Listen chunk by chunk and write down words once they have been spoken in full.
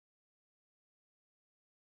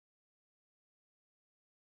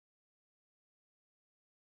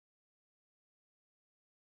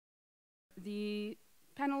The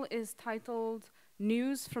panel is titled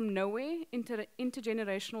News from Nowhere,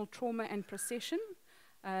 Intergenerational Trauma and Procession.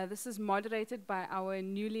 This is moderated by our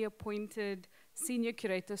newly appointed senior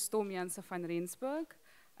curator, Storm Janse Van Rensburg,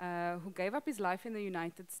 who gave up his life in the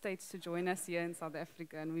United States to join us here in South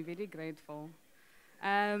Africa, and we're very grateful.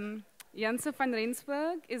 Janse Van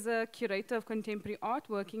Rensburg is a curator of contemporary art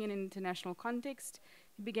working in an international context.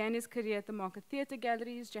 He began his career at the Market Theatre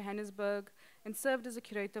Galleries, Johannesburg, and served as a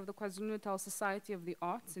curator of the KwaZulu-Natal Society of the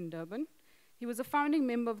Arts in Durban. He was a founding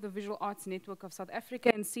member of the Visual Arts Network of South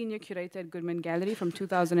Africa and senior curator at Goodman Gallery from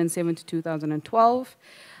 2007 to 2012.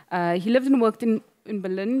 He lived and worked in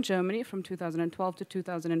Berlin, Germany from 2012 to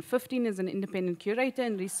 2015 as an independent curator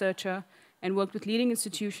and researcher, and worked with leading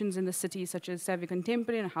institutions in the city such as Savvy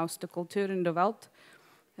Contemporary and Haus de Cultuur in De Welt.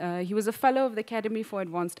 He was a fellow of the Academy for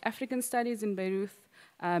Advanced African Studies in Beirut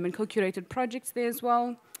and co-curated projects there as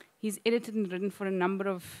well. He's edited and written for a number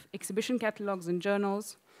of exhibition catalogs and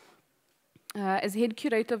journals. As head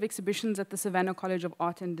curator of exhibitions at the Savannah College of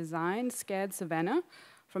Art and Design, SCAD Savannah,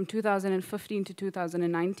 from 2015 to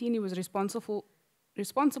 2019, he was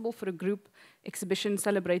responsible for a group exhibition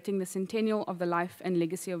celebrating the centennial of the life and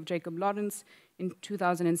legacy of Jacob Lawrence in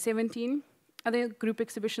 2017. Other group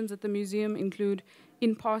exhibitions at the museum include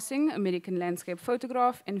In Passing, American Landscape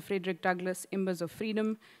Photograph, and Frederick Douglass, Embers of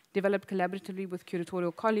Freedom, developed collaboratively with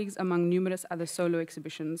curatorial colleagues among numerous other solo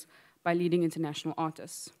exhibitions by leading international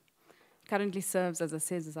artists. Currently serves, as I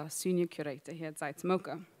said, as our senior curator here at Zeitz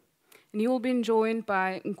MOCAA. And he will be joined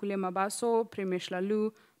by Nkule Mabaso, Premesh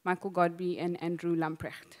Lalu, Michael Godby, and Andrew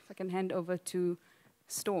Lamprecht. If I can hand over to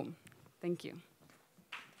Storm. Thank you.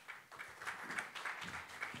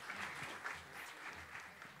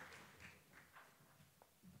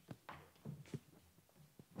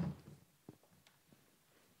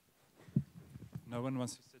 No one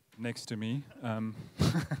wants to sit next to me.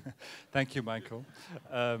 Thank you, Michael.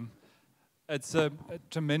 It's a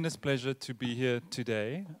tremendous pleasure to be here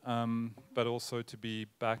today, but also to be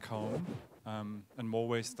back home in more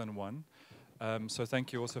ways than one. So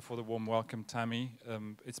thank you also for the warm welcome, Tammy.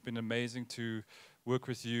 It's been amazing to work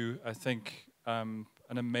with you. I think an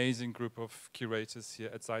amazing group of curators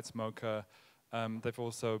here at Zeitz MOCAA. They've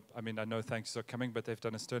also, I mean, I know thanks for coming, but they've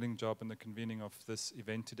done a sterling job in the convening of this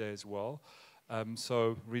event today as well.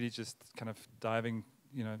 So really just kind of diving,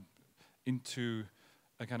 into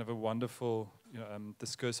a kind of a wonderful,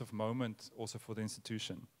 discursive moment also for the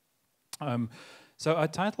institution. So our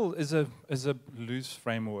title is a loose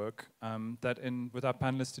framework that with our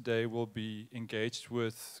panelists today will be engaged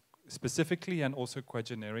with specifically and also quite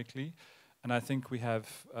generically. And I think we have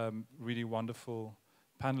really wonderful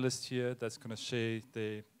panelists here that's going to share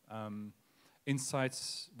their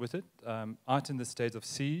insights with it. Art in the State of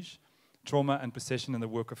Siege, Trauma and Procession in the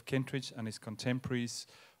Work of Kentridge and his Contemporaries.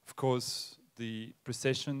 Of course, the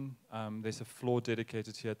Procession, there's a floor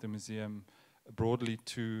dedicated here at the museum broadly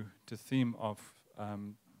to the theme of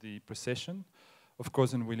the Procession. Of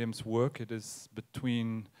course, in William's work, it is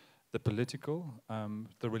between the political,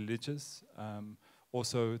 the religious,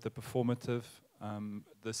 also the performative,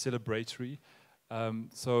 the celebratory.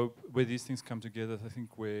 So where these things come together, I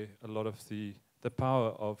think where a lot of the power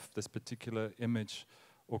of this particular image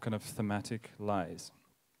or kind of thematic lies.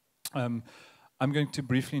 I'm going to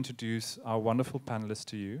briefly introduce our wonderful panelists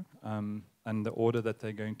to you and the order that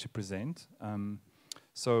they're going to present.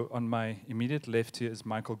 So on my immediate left here is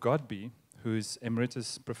Michael Godby, who is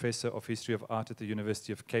Emeritus Professor of History of Art at the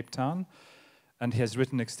University of Cape Town, and he has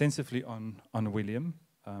written extensively on William.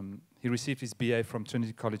 He received his BA from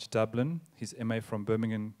Trinity College Dublin, his MA from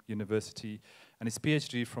Birmingham University, and his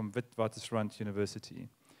PhD from Witwatersrand University.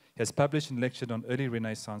 He has published and lectured on early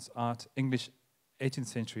Renaissance art, English 18th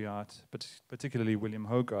century art, but particularly William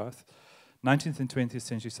Hogarth, 19th and 20th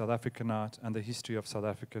century South African art, and the history of South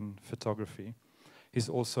African photography. He's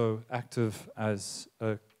also active as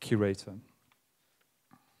a curator.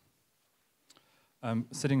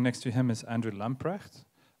 Sitting next to him is Andrew Lamprecht.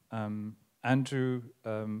 Andrew,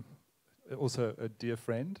 also a dear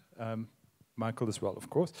friend. Michael as well, of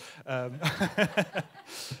course. But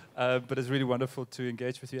it's really wonderful to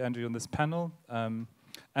engage with you, Andrew, on this panel.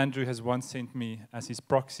 Andrew has once sent me as his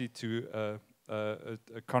proxy to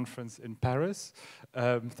a conference in Paris.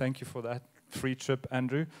 Thank you for that free trip,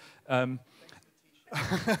 Andrew.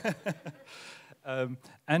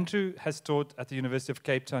 Andrew has taught at the University of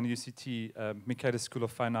Cape Town, UCT, Michaelis School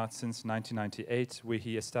of Fine Arts since 1998, where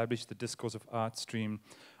he established the Discourse of Art stream,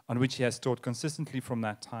 on which he has taught consistently from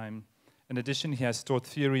that time. In addition, he has taught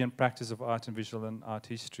theory and practice of art and visual and art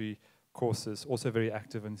history courses, also very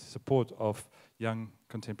active in support of young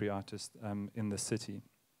contemporary artists in the city.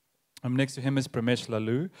 Next to him is Premesh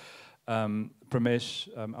Lalu. Pramesh,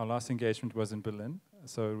 our last engagement was in Berlin,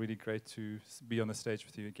 so really great to be on the stage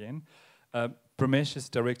with you again. Pramesh is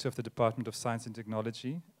Director of the Department of Science and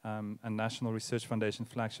Technology and National Research Foundation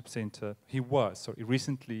Flagship Center. He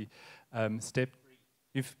recently stepped.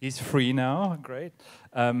 He's free now, great.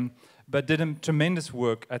 But did tremendous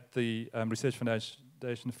work at the Research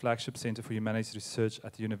Foundation Flagship Center for Humanities Research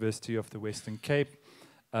at the University of the Western Cape,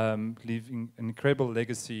 leaving an incredible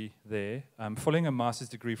legacy there. Following a master's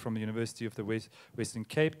degree from the University of the Western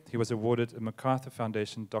Cape, he was awarded a MacArthur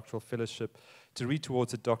Foundation doctoral fellowship to read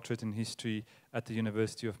towards a doctorate in history at the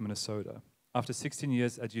University of Minnesota. After 16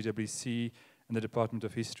 years at UWC in the Department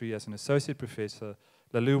of History as an associate professor,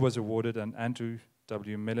 Lalou was awarded an Andrew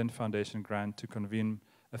W. Mellon Foundation grant to convene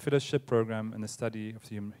a fellowship program in the study of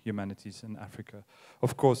the humanities in Africa.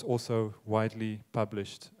 Of course, also widely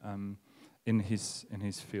published in his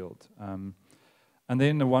field. And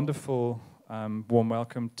then a wonderful warm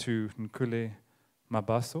welcome to Nkule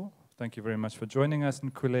Mabaso. Thank you very much for joining us,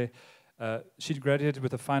 Nkule. She graduated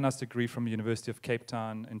with a fine arts degree from the University of Cape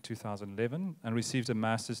Town in 2011 and received a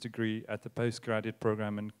master's degree at the postgraduate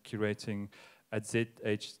program in curating at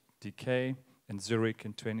ZHDK in Zurich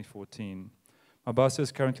in 2014. Mabaso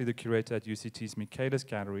is currently the curator at UCT's Michaelis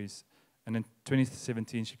Galleries, and in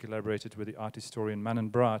 2017 she collaborated with the art historian Manon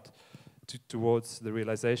Braat towards the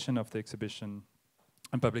realization of the exhibition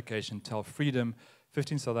and publication Tell Freedom,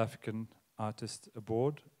 15 South African artists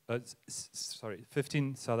aboard,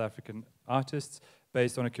 15 South African artists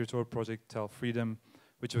based on a curatorial project Tell Freedom,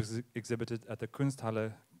 which was exhibited at the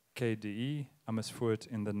Kunsthalle KDE, Amersfoort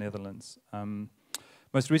in the Netherlands.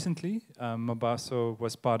 Most recently, Mabaso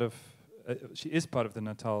was she is part of the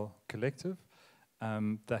Natal Collective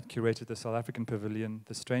that curated the South African Pavilion,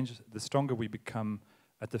 The Stronger We Become,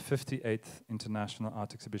 at the 58th International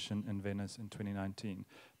Art Exhibition in Venice in 2019.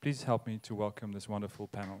 Please help me to welcome this wonderful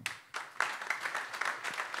panel.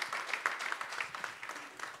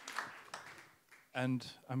 And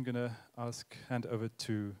I'm going to hand over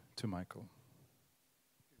to Michael.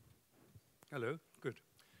 Hello, good.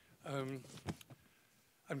 I'm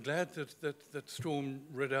glad that Storm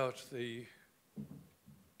read out the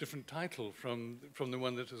different title from the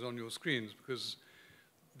one that is on your screens, because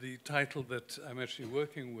the title that I'm actually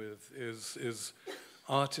working with is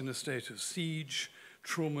Art in a State of Siege,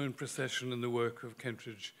 Trauma and Procession in the Work of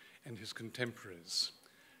Kentridge and His Contemporaries.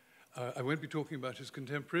 I won't be talking about his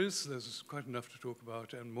contemporaries. There's quite enough to talk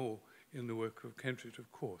about and more in the work of Kentridge, of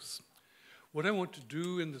course. What I want to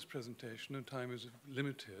do in this presentation, and time is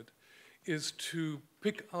limited, is to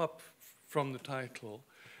pick up from the title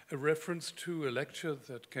a reference to a lecture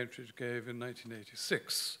that Kentridge gave in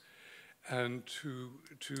 1986, and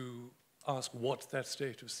to ask what that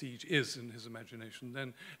state of siege is in his imagination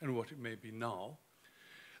then and what it may be now.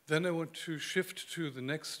 Then I want to shift to the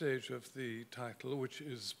next stage of the title, which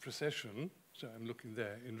is Procession. So I'm looking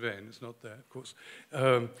there in vain, it's not there, of course.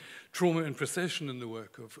 Trauma and Procession in the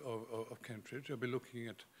work of Kentridge. I'll be looking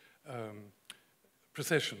at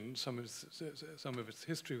Procession, some of its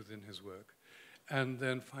history within his work. And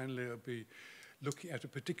then finally I'll be looking at a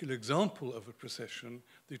particular example of a procession,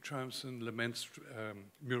 the Triumphs and Laments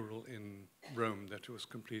mural in Rome that was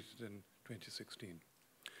completed in 2016.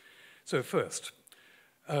 So first,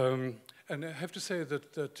 and I have to say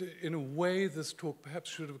that in a way this talk perhaps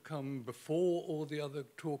should have come before all the other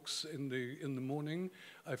talks in the morning.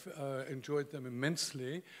 I've enjoyed them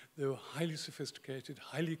immensely. They were highly sophisticated,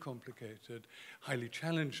 highly complicated, highly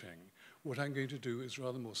challenging. What I'm going to do is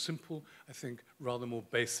rather more simple, I think rather more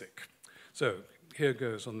basic. So here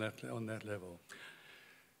goes on that level.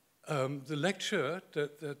 The lecture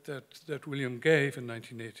that William gave in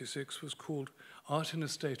 1986 was called Art in a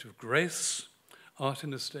State of Grace, Art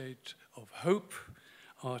in a State of Hope,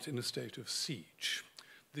 Art in a State of Siege.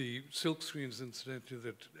 The silk screens, incidentally,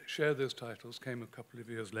 that share those titles came a couple of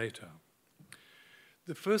years later.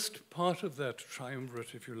 The first part of that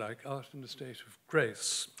triumvirate, if you like, Art in a State of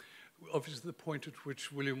Grace, obviously the point at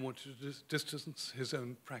which William wanted to distance his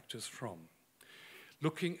own practice from.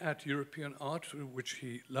 Looking at European art, which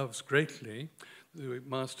he loves greatly, the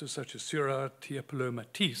masters such as Seurat, Tiepolo,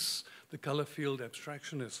 Matisse, the color field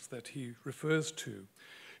abstractionists that he refers to,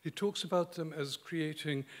 he talks about them as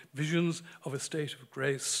creating visions of a state of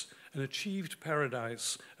grace, an achieved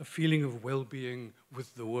paradise, a feeling of well-being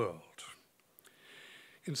with the world.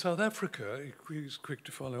 In South Africa, he's quick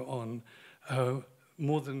to follow on,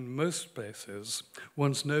 more than most places,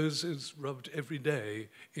 one's nose is rubbed every day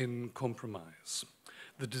in compromise,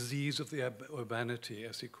 the disease of the urbanity,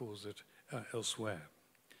 as he calls it, elsewhere.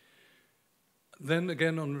 Then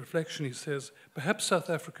again, on reflection, he says, perhaps South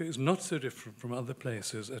Africa is not so different from other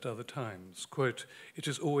places at other times. Quote, it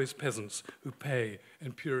is always peasants who pay,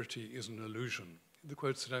 and purity is an illusion. The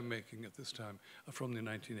quotes that I'm making at this time are from the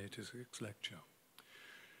 1986 lecture.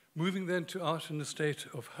 Moving then to Art in a State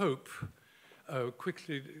of Hope,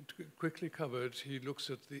 quickly covered, he looks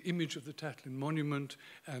at the image of the Tatlin Monument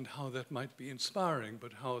and how that might be inspiring,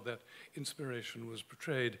 but how that inspiration was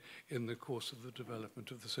portrayed in the course of the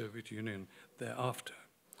development of the Soviet Union thereafter.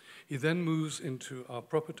 He then moves into our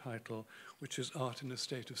proper title, which is Art in a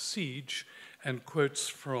State of Siege, and quotes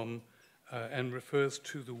from and refers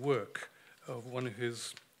to the work of one of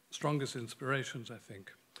his strongest inspirations, I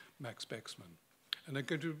think, Max Beckmann. And I'm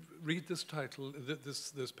going to read this title,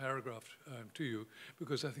 this paragraph to you,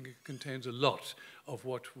 because I think it contains a lot of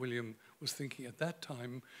what William was thinking at that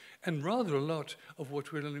time, and rather a lot of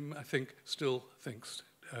what William, I think, still thinks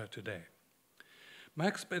today.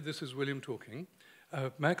 This is William talking.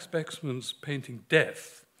 Max Beckmann's painting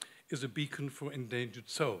Death is a beacon for endangered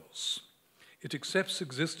souls. It accepts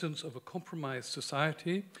existence of a compromised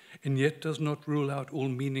society and yet does not rule out all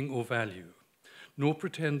meaning or value, nor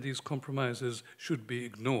pretend these compromises should be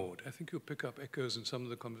ignored. I think you'll pick up echoes in some of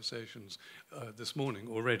the conversations this morning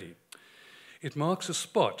already. It marks a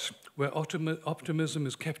spot where optimism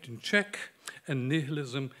is kept in check and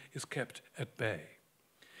nihilism is kept at bay.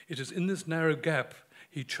 It is in this narrow gap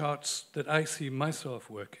he charts that I see myself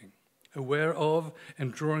working, aware of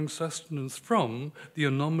and drawing sustenance from the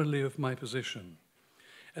anomaly of my position.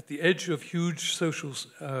 At the edge of huge social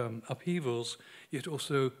upheavals, yet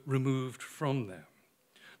also removed from them,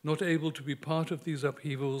 not able to be part of these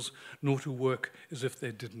upheavals, nor to work as if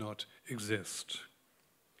they did not exist.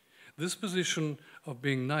 This position of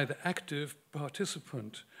being neither active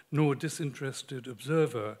participant nor disinterested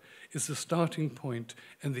observer is the starting point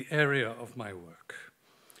and the area of my work.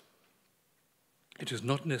 It is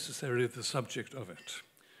not necessarily the subject of it.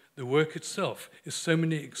 The work itself is so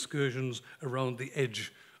many excursions around the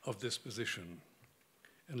edge of this position.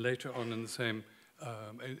 And later on in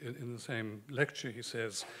the same lecture, he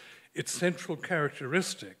says, its central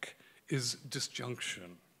characteristic is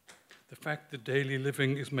disjunction. The fact that daily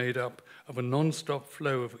living is made up of a non-stop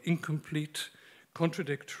flow of incomplete,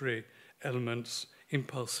 contradictory elements,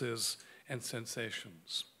 impulses, and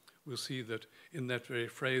sensations. We'll see that in that very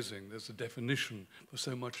phrasing, there's a definition for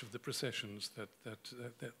so much of the processions that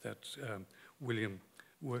William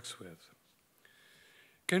works with.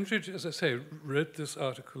 Kentridge, as I say, wrote this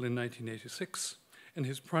article in 1986, and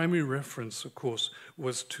his primary reference, of course,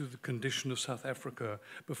 was to the condition of South Africa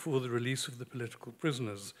before the release of the political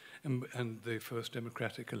prisoners and the first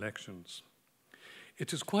democratic elections.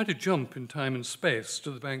 It is quite a jump in time and space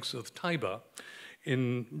to the banks of Tiber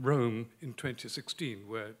in Rome in 2016,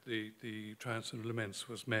 where the Triumphs and Laments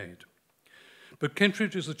was made. But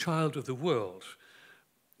Kentridge is a child of the world,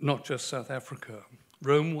 not just South Africa.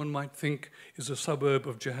 Rome, one might think, is a suburb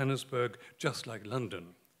of Johannesburg, just like London,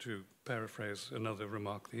 to paraphrase another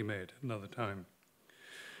remark that he made another time.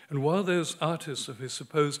 And while those artists of his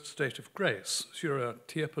supposed state of grace, Sura,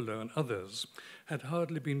 Tiepolo, and others, had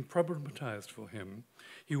hardly been problematized for him,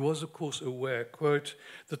 he was, of course, aware, quote,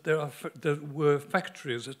 that there were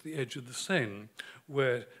factories at the edge of the Seine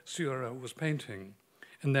where Sura was painting,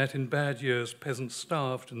 and that in bad years peasants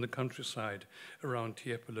starved in the countryside around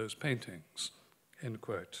Tiepolo's paintings, end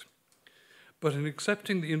quote. But in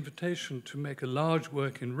accepting the invitation to make a large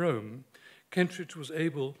work in Rome, Kentridge was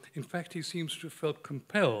able, in fact, he seems to have felt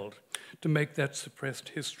compelled to make that suppressed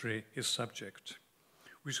history his subject.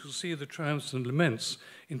 We shall see the Triumphs and Laments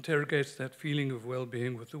interrogates that feeling of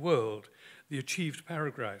well-being with the world, the achieved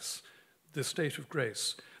paradise, the state of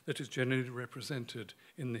grace that is generally represented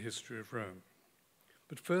in the history of Rome.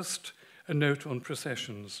 But first, a note on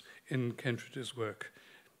processions in Kentridge's work,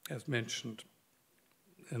 as mentioned,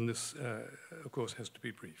 and this, of course, has to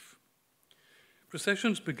be brief.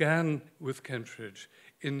 Processions began with Kentridge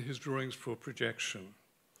in his drawings for projection.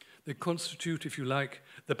 They constitute, if you like,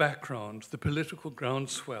 the background, the political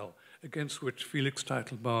groundswell against which Felix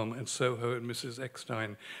Teitelbaum and Soho and Mrs.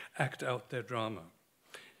 Eckstein act out their drama,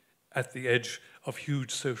 at the edge of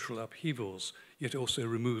huge social upheavals, yet also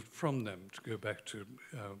removed from them, to go back to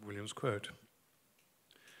William's quote.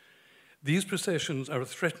 These processions are a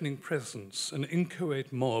threatening presence, an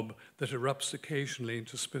inchoate mob that erupts occasionally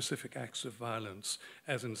into specific acts of violence,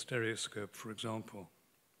 as in Stereoscope, for example.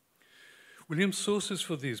 William's sources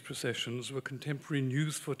for these processions were contemporary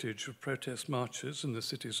news footage of protest marches in the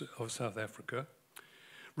cities of South Africa,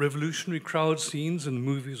 revolutionary crowd scenes in the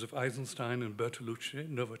movies of Eisenstein and Bertolucci,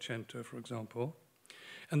 Novecento, for example,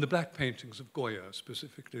 and the black paintings of Goya,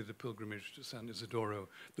 specifically the Pilgrimage to San Isidoro,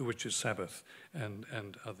 the Witches' Sabbath, and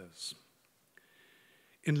others.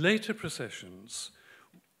 In later processions,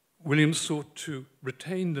 William sought to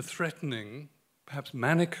retain the threatening, perhaps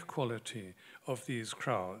manic quality of these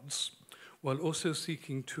crowds, while also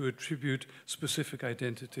seeking to attribute specific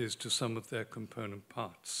identities to some of their component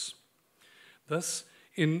parts. Thus,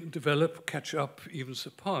 in Develop, Catch Up, Even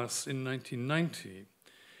Surpass in 1990,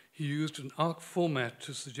 he used an arc format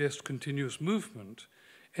to suggest continuous movement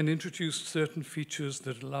and introduced certain features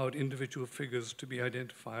that allowed individual figures to be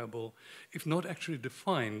identifiable, if not actually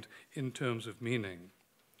defined in terms of meaning.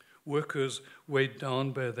 Workers weighed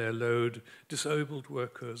down by their load, disabled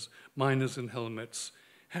workers, miners in helmets,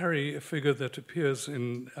 Harry, a figure that appears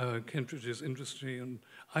in Kentridge's Industry and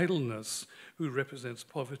Idleness, who represents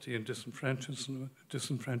poverty and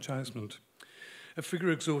disenfranchisement, a figure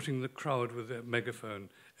exhorting the crowd with a megaphone,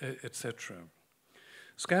 etc.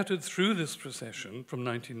 Scattered through this procession from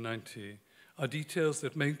 1990 are details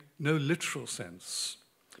that make no literal sense,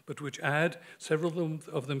 but which add, several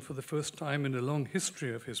of them for the first time in a long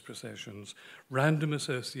history of his processions, random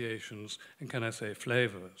associations and, can I say,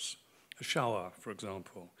 flavors. A shower, for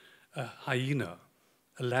example, a hyena,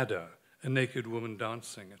 a ladder, a naked woman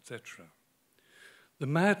dancing, etc. The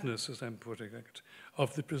madness, as I'm putting it,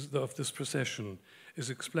 of this procession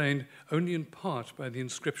is explained only in part by the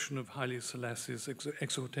inscription of Haile Selassie's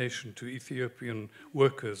exhortation to Ethiopian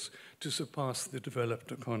workers to surpass the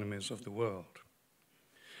developed economies of the world.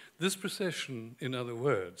 This procession, in other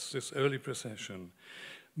words, this early procession,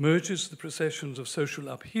 merges the processions of social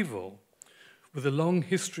upheaval with a long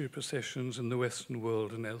history of processions in the Western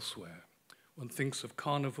world and elsewhere. One thinks of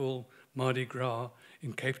Carnival, Mardi Gras,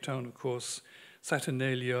 in Cape Town, of course,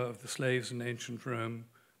 Saturnalia of the slaves in ancient Rome,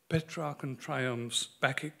 Petrarchan triumphs,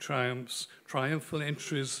 Bacchic triumphs, triumphal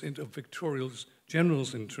entries of victorious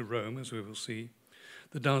generals into Rome, as we will see,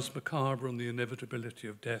 the Danse Macabre on the inevitability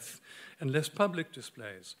of death, and less public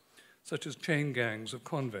displays, such as chain gangs of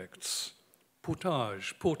convicts,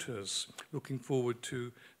 porters looking forward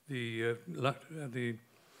to the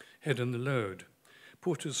head and the load,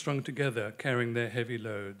 porters strung together carrying their heavy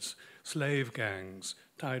loads, slave gangs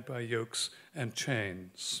tied by yokes and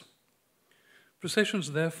chains.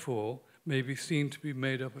 Processions, therefore, may be seen to be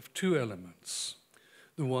made up of two elements.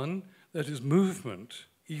 The one, that is movement,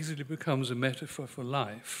 easily becomes a metaphor for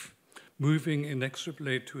life, moving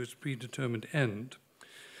inexorably to its predetermined end.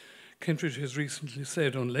 Kentridge has recently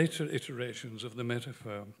said on later iterations of the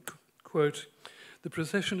metaphor, quote, "The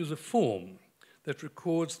procession is a form that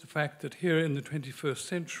records the fact that here in the 21st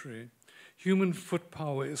century, human foot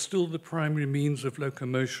power is still the primary means of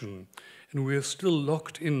locomotion, and we are still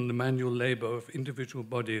locked in the manual labor of individual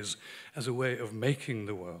bodies as a way of making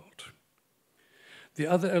the world." The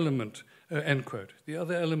other element, end quote, the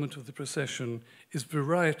other element of the procession is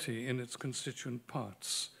variety in its constituent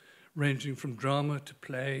parts, ranging from drama to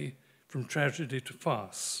play, from tragedy to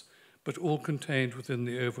farce, but all contained within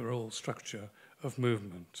the overall structure of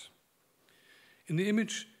movement. In the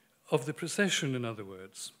image of the procession, in other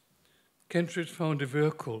words, Kentridge found a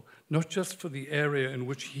vehicle not just for the area in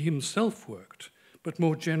which he himself worked, but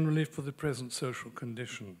more generally for the present social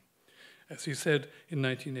condition. As he said in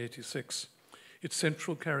 1986, its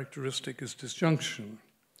central characteristic is disjunction,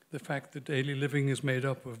 the fact that daily living is made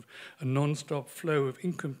up of a non-stop flow of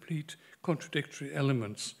incomplete, contradictory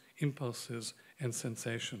elements, impulses, and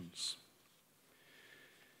sensations.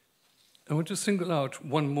 I want to single out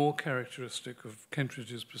one more characteristic of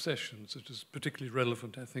Kentridge's processions that is particularly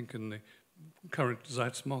relevant, I think, in the current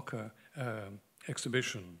Zeitz MOCAA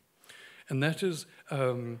exhibition. And that is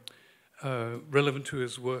relevant to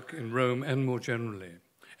his work in Rome and more generally,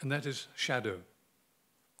 and that is shadow.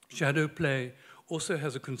 Shadow play also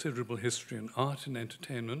has a considerable history in art and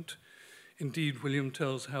entertainment. Indeed, William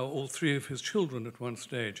tells how all three of his children at one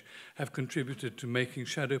stage have contributed to making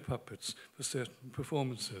shadow puppets for certain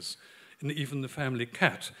performances. And even the family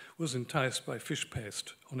cat was enticed by fish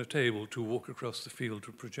paste on a table to walk across the field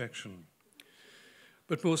of projection.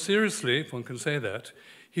 But more seriously, if one can say that,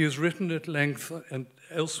 he has written at length and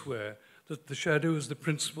elsewhere that the shadow is the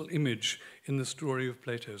principal image in the story of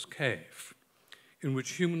Plato's cave, in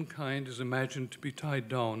which humankind is imagined to be tied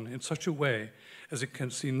down in such a way as it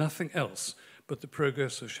can see nothing else but the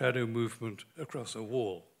progress of shadow movement across a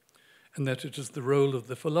wall, and that it is the role of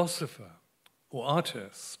the philosopher or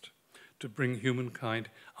artist to bring humankind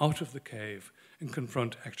out of the cave and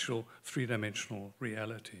confront actual three-dimensional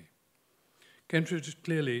reality. Kentridge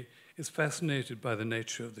clearly is fascinated by the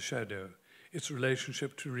nature of the shadow, its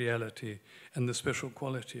relationship to reality, and the special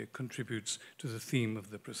quality it contributes to the theme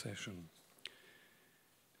of the procession.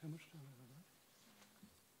 How much time have I got?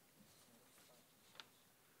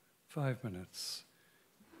 5 minutes.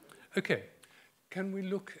 Okay, can we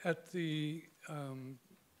look at the,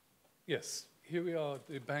 yes, here we are,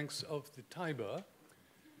 the banks of the Tiber.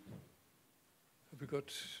 We've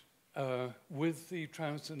got, with the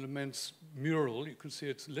Triumphs and Laments mural, you can see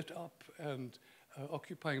it's lit up and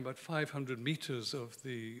occupying about 500 meters of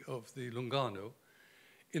the Lung'Arno.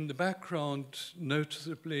 In the background,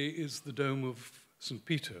 noticeably, is the dome of St.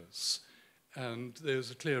 Peter's. And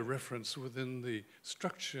there's a clear reference within the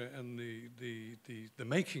structure and the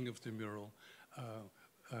making of the mural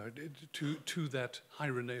to that high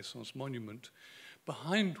Renaissance monument.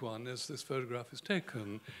 Behind one, as this photograph is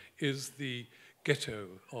taken, is the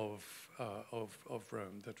ghetto of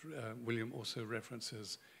Rome that William also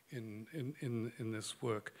references in this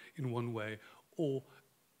work in one way or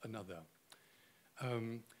another.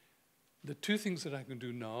 The two things that I can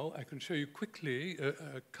do now, I can show you quickly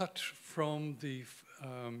a cut from the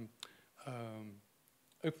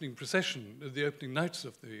opening procession, the opening nights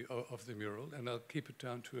of the mural, and I'll keep it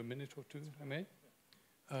down to a minute or two, if I may.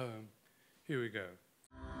 Here we go.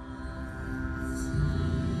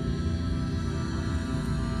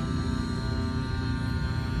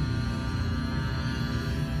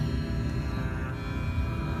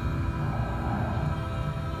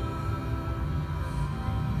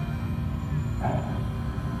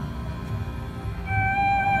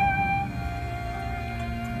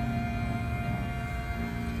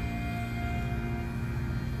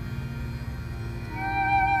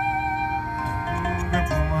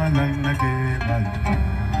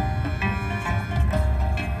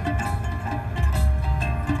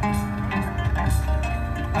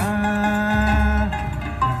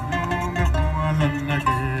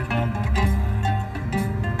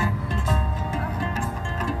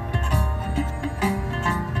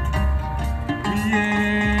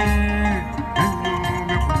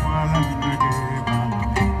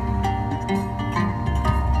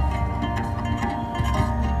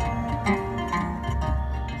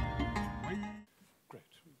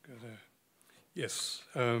 Yes,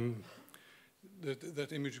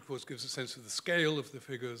 that image, of course, gives a sense of the scale of the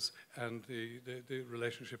figures and the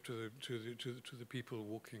relationship to the people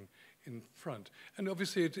walking in front. And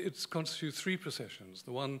obviously, it constitutes three processions.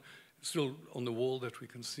 The one still on the wall that we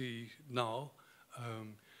can see now.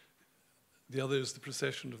 The other is the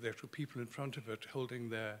procession of the actual people in front of it, holding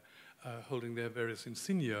their various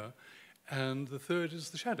insignia. And the third is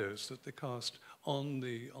the shadows that they cast on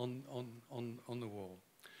the wall.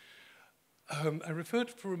 I referred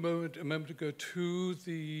for a moment ago to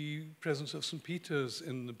the presence of St. Peter's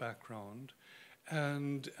in the background,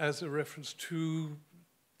 and as a reference to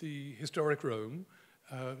the historic Rome,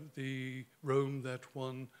 the Rome that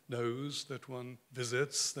one knows, that one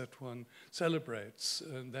visits, that one celebrates,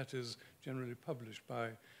 and that is generally published by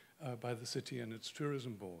the city and its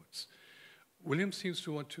tourism boards. William seems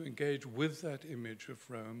to want to engage with that image of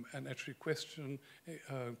Rome and actually question,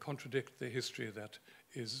 contradict the history that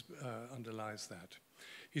underlies that.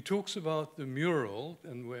 He talks about the mural,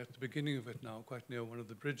 and we're at the beginning of it now, quite near one of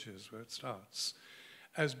the bridges where it starts,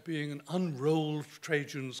 as being an unrolled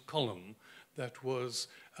Trajan's column that was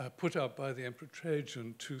put up by the Emperor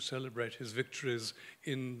Trajan to celebrate his victories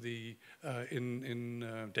in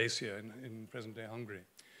Dacia, in present-day Hungary.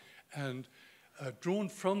 And drawn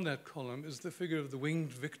from that column is the figure of the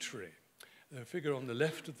winged victory, the figure on the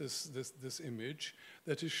left of this image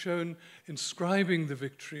that is shown inscribing the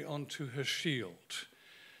victory onto her shield.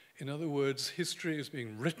 In other words, history is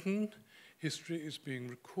being written, history is being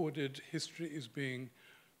recorded, history is being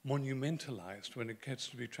monumentalized when it gets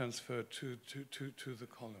to be transferred to the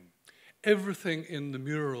column. Everything in the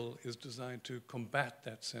mural is designed to combat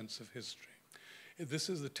that sense of history. This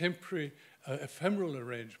is a temporary, ephemeral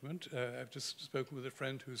arrangement. I've just spoken with a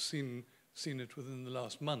friend who's seen it within the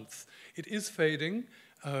last month. It is fading.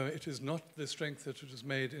 It is not the strength that it was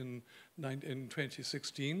made in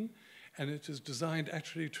 2016, and it is designed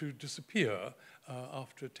actually to disappear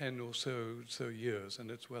after 10 or so years,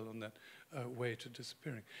 and it's well on that way to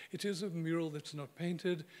disappearing. It is a mural that's not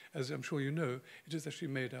painted, as I'm sure you know. It is actually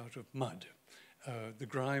made out of mud. The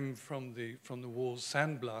grime from the walls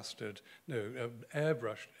sandblasted,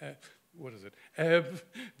 airbrushed, air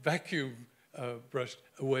vacuum brushed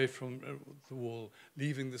away from the wall,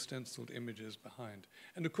 leaving the stenciled images behind.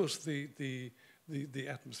 And of course, the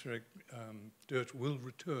atmospheric dirt will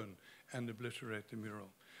return and obliterate the mural.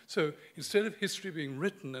 So instead of history being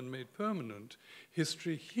written and made permanent,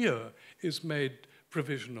 history here is made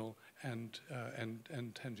provisional and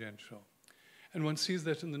tangential. And one sees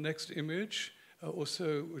that in the next image,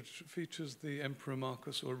 also which features the Emperor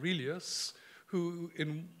Marcus Aurelius, who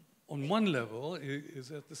on one level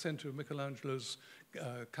is at the center of Michelangelo's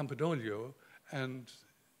Campidoglio and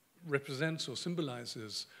represents or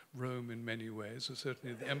symbolizes Rome in many ways, or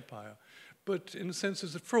certainly the empire. But in a sense,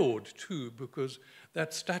 it's a fraud too, because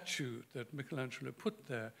that statue that Michelangelo put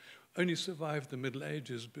there only survived the Middle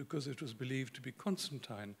Ages because it was believed to be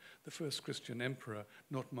Constantine, the first Christian emperor,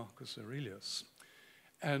 not Marcus Aurelius.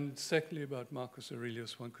 And secondly, about Marcus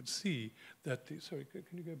Aurelius, one could see that sorry,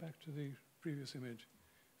 can you go back to the previous image?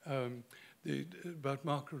 About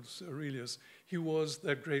Marcus Aurelius, he was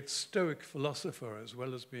that great Stoic philosopher as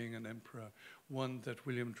well as being an emperor, one that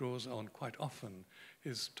William draws on quite often.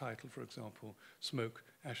 His title, for example, Smoke,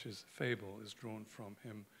 Ashes, Fable, is drawn from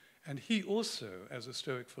him. And he also, as a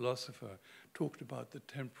Stoic philosopher, talked about the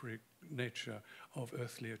temporary nature of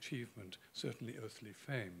earthly achievement, certainly earthly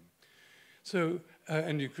fame. So,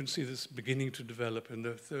 and you can see this beginning to develop in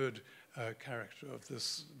the third character of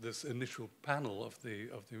this initial panel of the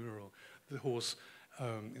mural. The horse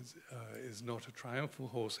is not a triumphal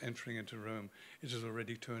horse entering into Rome. It is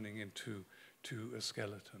already turning into a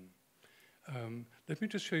skeleton. Let me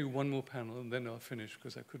just show you one more panel, and then I'll finish,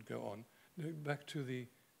 because I could go on. Back to the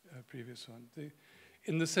previous one.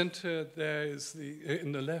 In the center, there is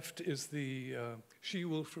in the left is the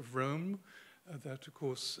she-wolf of Rome, that, of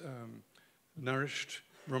course, nourished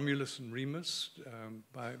Romulus and Remus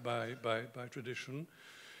by tradition.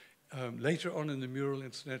 Later on in the mural,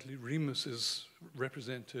 incidentally, Remus is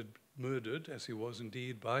represented murdered, as he was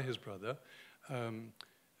indeed by his brother,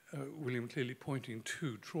 William clearly pointing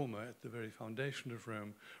to trauma at the very foundation of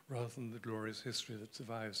Rome, rather than the glorious history that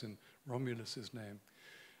survives in Romulus's name.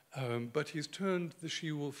 But he's turned the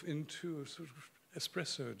she-wolf into a sort of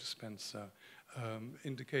espresso dispenser,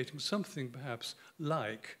 indicating something perhaps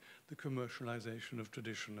like the commercialization of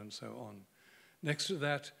tradition and so on. Next to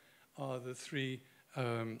that are the three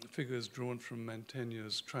figures drawn from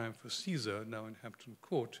Mantegna's Triumph of Caesar, now in Hampton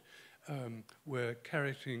Court, where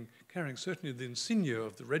carrying certainly the insignia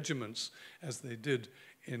of the regiments, as they did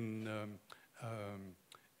in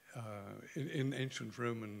ancient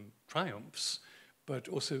Roman triumphs, but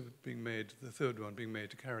also being made, the third one being made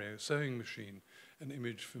to carry a sewing machine, an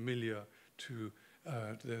image familiar to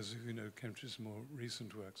those who know Kentridge's more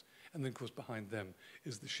recent works. And then, of course, behind them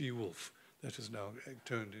is the she-wolf that is now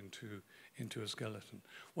turned into a skeleton.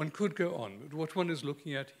 One could go on, but what one is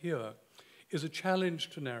looking at here is a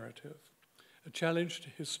challenge to narrative, a challenge to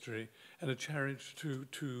history, and a challenge to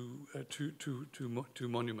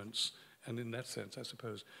monuments, and in that sense, I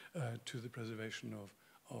suppose, to the preservation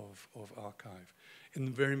of archive. In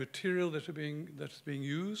the very material that is being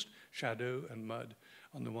used, shadow and mud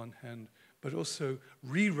on the one hand, but also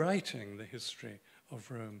rewriting the history of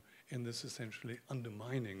Rome in this essentially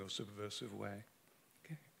undermining or subversive way.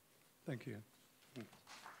 Okay, thank you.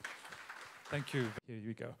 Thank you. Here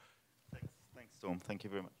you go. Thanks, Storm. Thank you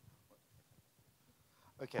very much.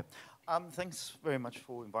 Okay, thanks very much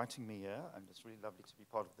for inviting me here, and it's really lovely to be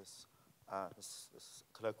part of this this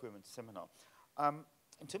colloquium and seminar.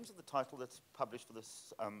 In terms of the title that's published for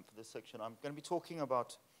this section, I'm going to be talking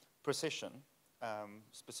about procession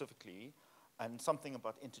specifically, and something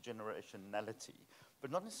about intergenerationality,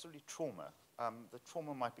 but not necessarily trauma. The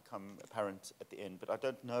trauma might become apparent at the end, but I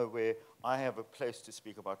don't know where I have a place to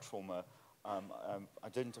speak about trauma. I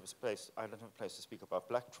don't have a place to speak about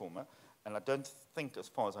black trauma, and I don't think, as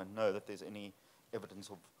far as I know, that there's any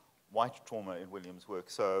evidence of white trauma in William's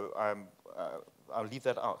work. So I'll leave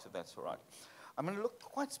that out, if that's all right. I'm going to look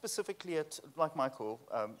quite specifically at, like Michael,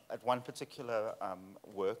 at one particular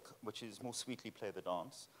work, which is More Sweetly Play the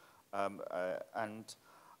Dance. And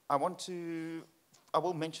I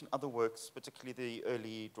will mention other works, particularly the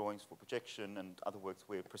early drawings for projection and other works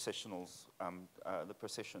where processionals, the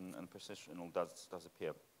procession and processional does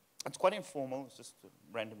appear. It's quite informal, it's just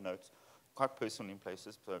random notes, quite personal in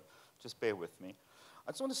places, so just bear with me.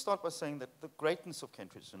 I just want to start by saying that the greatness of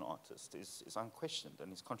Kentridge as an artist is unquestioned, and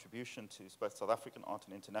his contribution to both South African art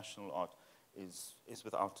and international art is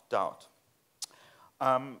without doubt.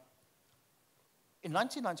 In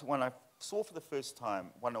 1991, I saw for the first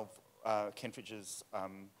time one of Kentridge's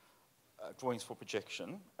drawings for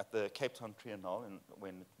projection at the Cape Town Triennale, and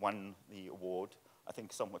when it won the award, I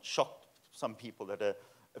think somewhat shocked some people that a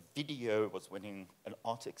video was winning an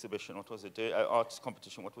art exhibition. What was it doing? Arts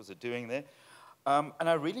competition. What was it doing there? And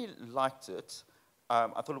I really liked it. I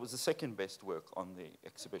thought it was the second best work on the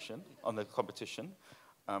exhibition, on the competition.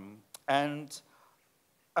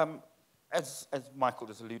 As Michael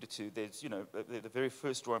has alluded to, there's, the very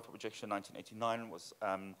first drawing for projection in 1989 was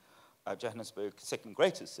Johannesburg's second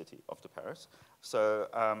greatest city after Paris. So,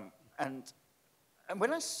 and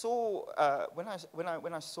when I saw the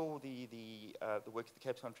work at the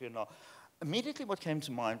Cape Town Triennale, immediately what came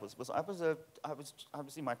to mind was I was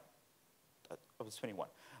 21,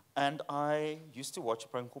 and I used to watch a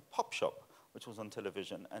program called Pop Shop, which was on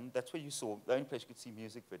television, and that's where you saw, the only place you could see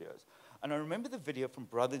music videos. And I remember the video from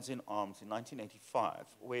Brothers in Arms in 1985,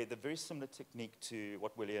 where the very similar technique to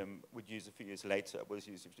what William would use a few years later was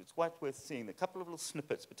used. It's quite worth seeing. A couple of little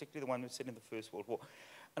snippets, particularly the one who was set in the First World War.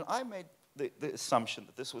 And I made the assumption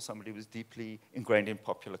that this was somebody who was deeply ingrained in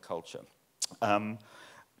popular culture.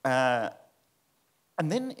 And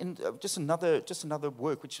then just another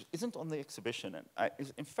work, which isn't on the exhibition, and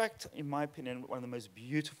is, in fact, in my opinion, one of the most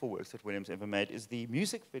beautiful works that William's ever made, is the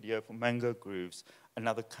music video for Mango Groove's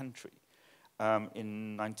Another Country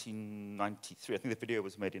in 1993. I think the video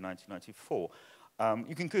was made in 1994.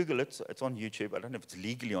 You can Google it. It's on YouTube. I don't know if it's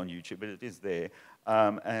legally on YouTube, but it is there.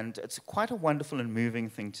 And it's quite a wonderful and moving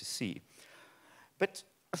thing to see. But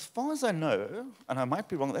as far as I know, and I might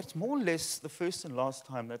be wrong, that's more or less the first and last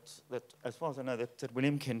time that as far as I know, that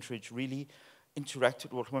William Kentridge really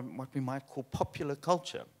interacted with what we might call popular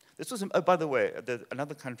culture. This was, oh, by the way,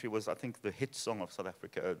 Another Country was, I think, the hit song of South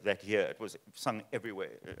Africa that year. It was sung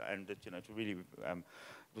everywhere, and it, you know, to really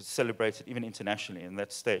was celebrated even internationally. And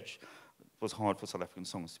that stage, it was hard for South African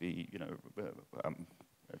songs to be, you know,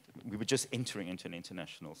 we were just entering into an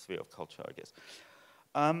international sphere of culture, I guess.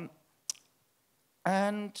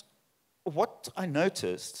 And what I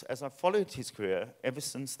noticed as I followed his career ever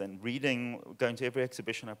since then, reading, going to every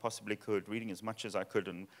exhibition I possibly could, reading as much as I could,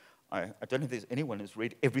 and I don't know if there's anyone who's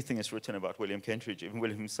read everything that's written about William Kentridge, even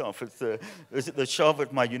William himself. It's the shelf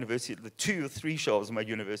at my university, the 2 or 3 shelves in my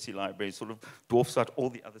university library sort of dwarfs out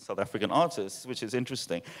all the other South African artists, which is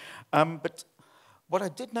interesting. But what I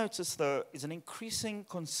did notice, though, is an increasing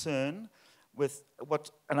concern with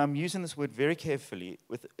what, and I'm using this word very carefully,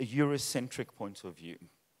 with a Eurocentric point of view.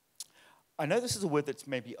 I know this is a word that's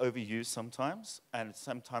maybe overused sometimes, and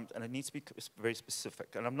it needs to be very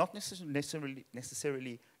specific. And I'm not necessarily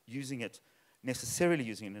using it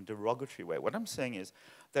in a derogatory way. What I'm saying is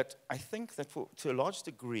that I think that to a large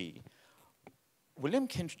degree, William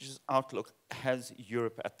Kentridge's outlook has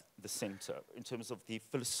Europe at the center in terms of the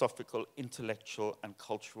philosophical, intellectual, and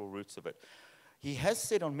cultural roots of it. He has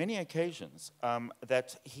said on many occasions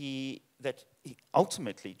that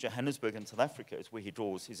ultimately Johannesburg and South Africa is where he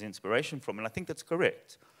draws his inspiration from, and I think that's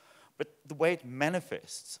correct. But the way it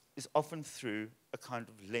manifests is often through a kind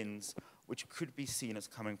of lens which could be seen as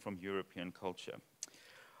coming from European culture.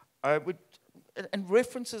 And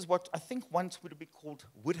references what I think once would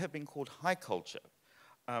have been called high culture,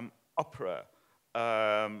 opera,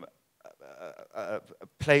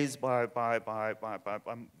 plays by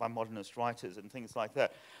modernist writers and things like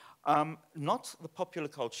that. Not the popular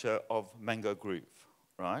culture of Mango Groove,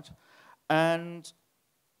 right? And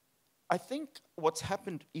I think what's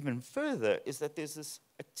happened even further is that there's this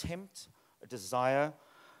attempt, a desire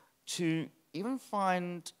to even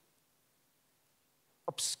find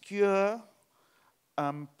obscure,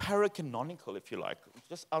 paracanonical, if you like,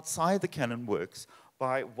 just outside the canon works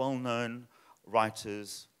by well-known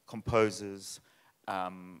writers, composers,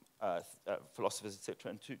 philosophers,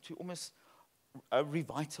 etc., and to almost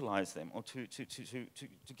revitalize them or to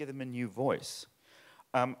give them a new voice.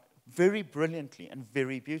 Very brilliantly and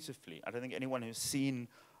very beautifully. I don't think anyone who's seen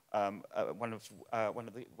one of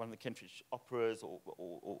the Kentridge operas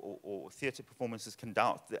or theatre performances can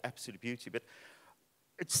doubt the absolute beauty. But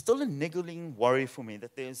it's still a niggling worry for me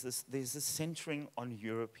that there's this centering on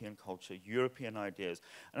European culture, European ideas,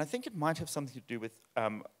 and I think it might have something to do with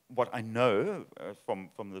what I know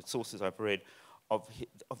from the sources I've read of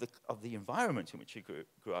the environment in which he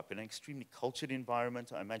grew up, in an extremely cultured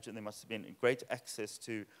environment. I imagine there must have been great access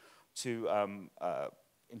to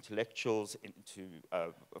intellectuals, into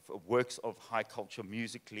works of high culture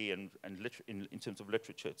musically and in terms of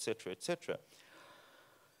literature, etc., etc.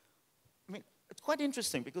 I mean, it's quite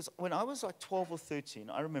interesting because when I was like 12 or 13,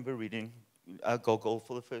 I remember reading Gogol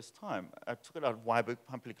for the first time. I took it out of Weiberg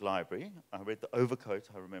Public Library. I read The Overcoat,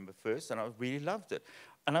 I remember, first, and I really loved it.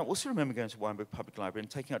 And I also remember going to Weiberg Public Library and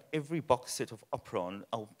taking out every box set of opera on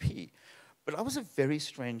LP. But I was a very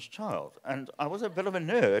strange child, and I was a bit of a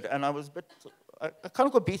nerd, and I kind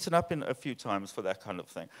of got beaten up a few times for that kind of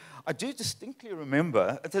thing. I do distinctly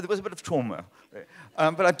remember, there was a bit of trauma,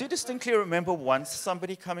 but I do distinctly remember once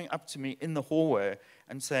somebody coming up to me in the hallway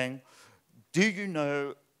and saying, "Do you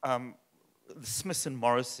know the Smiths and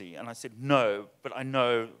Morrissey?" And I said, "No, but I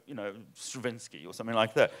know, Stravinsky," or something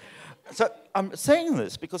like that. So I'm saying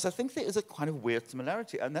this because I think there is a kind of weird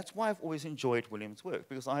similarity, and that's why I've always enjoyed William's work,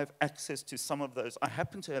 because I have access to some of those. I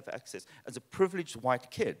happen to have access as a privileged white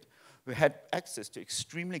kid who had access to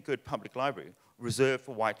extremely good public library reserved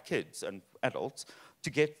for white kids and adults to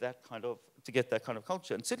get that kind of to get that kind of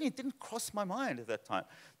culture. And certainly it didn't cross my mind at that time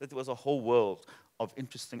that there was a whole world of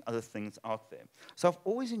interesting other things out there. So I've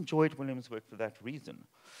always enjoyed Williams' work for that reason.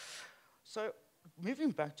 So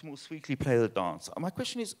moving back to more sweetly play the dance, my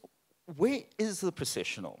question is, where is the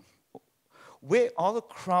processional? Where are the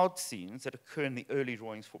crowd scenes that occur in the early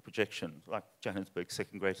drawings for projection, like Johannesburg's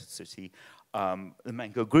second greatest city, the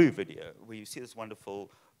Mango Groove video, where you see this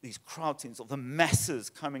wonderful, these crowd scenes of the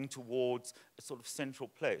masses coming towards a sort of central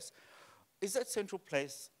place. Is that central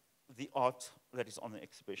place the art that is on the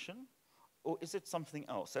exhibition, or is it something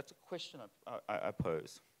else? That's a question I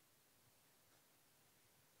pose.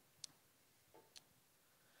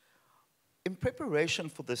 In preparation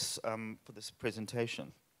for this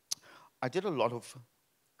presentation, I did a lot of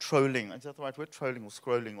trolling. Is that the right word? Trolling or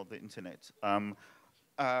scrolling on the internet.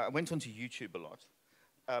 I went onto YouTube a lot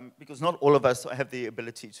because not all of us have the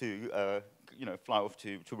ability to, fly off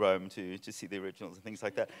to Rome to see the originals and things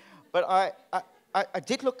like that. But I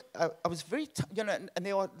did look. I was very, and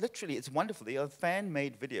they are literally. It's wonderful. They are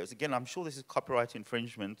fan-made videos. Again, I'm sure this is copyright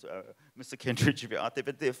infringement, Mr. Kentridge, if you're out there.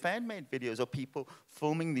 But they're fan-made videos of people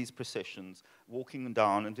filming these processions, walking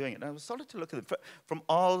down and doing it. And I started to look at them from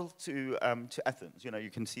Arles to Athens.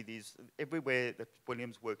 You can see these everywhere that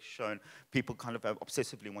Williams' work is shown. People kind of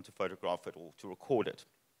obsessively want to photograph it or to record it.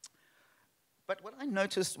 But what I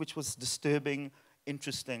noticed, which was disturbing,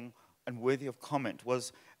 interesting, and worthy of comment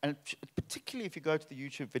was, and particularly if you go to the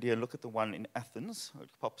YouTube video and look at the one in Athens, it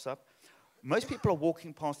pops up, most people are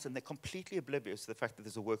walking past and they're completely oblivious to the fact that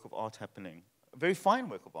there's a work of art happening, a very fine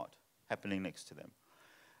work of art happening next to them.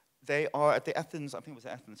 They are at the Athens, I think it was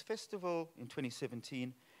the Athens Festival in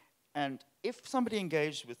 2017, and if somebody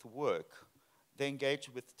engaged with the work, they engage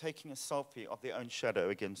with taking a selfie of their own shadow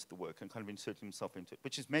against the work and kind of inserting themselves into it,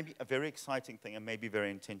 which is maybe a very exciting thing and maybe very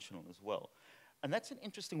intentional as well. And that's an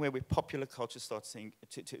interesting way where popular culture starts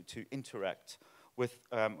to interact with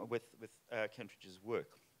Kentridge's work.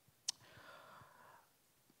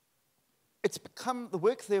 The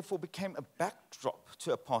work therefore became a backdrop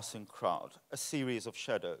to a passing crowd, a series of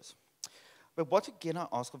shadows. But what again I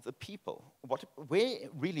ask of the people, where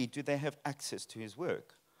really do they have access to his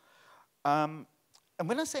work? And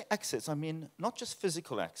when I say access, I mean not just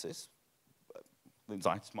physical access, the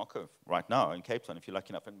Zeitz MOCAA right now in Cape Town, if you're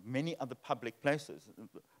lucky enough, and many other public places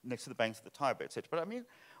next to the banks of the Tiber, etc. But I mean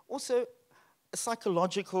also a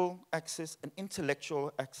psychological access, an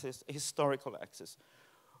intellectual access, a historical access.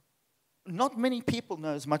 Not many people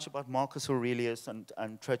know as much about Marcus Aurelius and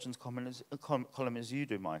Trajan's column as you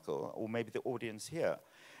do, Michael, or maybe the audience here.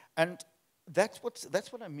 And that's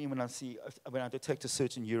what I mean when I detect a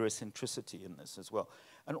certain Eurocentricity in this as well.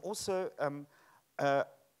 And also,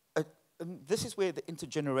 this is where the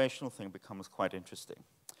intergenerational thing becomes quite interesting.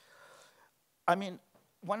 I mean,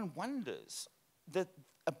 one wonders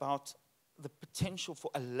about the potential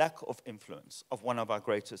for a lack of influence of one of our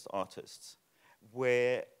greatest artists,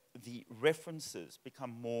 where the references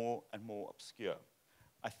become more and more obscure,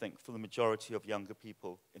 I think, for the majority of younger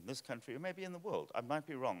people in this country, or maybe in the world. I might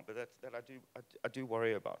be wrong, but that I do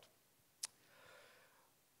worry about.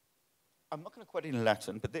 I'm not going to quote it in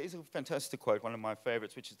Latin, but there is a fantastic quote, one of my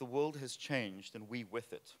favorites, which is, "The world has changed and we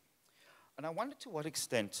with it." And I wonder to what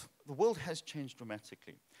extent the world has changed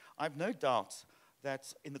dramatically. I have no doubt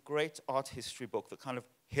that in the great art history book, the kind of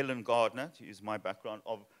Helen Gardner, to use my background,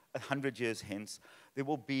 of 100 years hence, there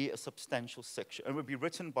will be a substantial section. It will be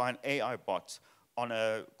written by an AI bot on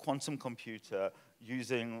a quantum computer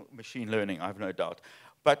using machine learning, I have no doubt.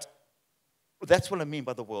 But that's what I mean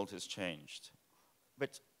by the world has changed.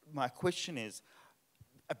 But my question is,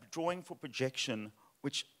 a drawing for projection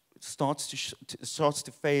which starts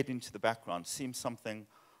to fade into the background seems something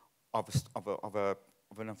of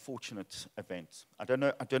an unfortunate event. I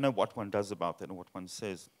don't know what one does about that or what one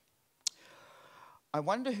says. I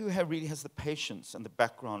wonder who really has the patience and the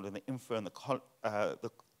background and the info and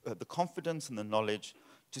the confidence and the knowledge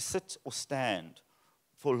to sit or stand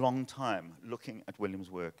for a long time looking at Williams'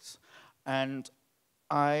 works. And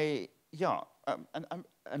I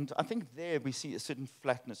think there we see a certain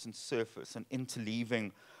flatness and surface and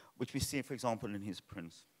interleaving, which we see, for example, in his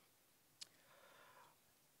prints.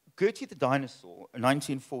 Gertie the Dinosaur, a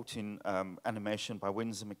 1914 animation by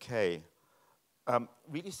Winsor McKay,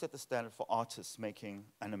 really set the standard for artists making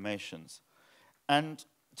animations. And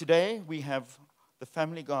today we have The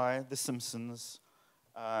Family Guy, The Simpsons,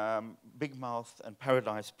 Big Mouth, and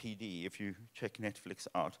Paradise PD, if you check Netflix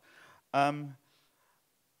out. I'd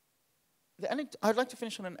like to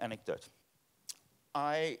finish on an anecdote.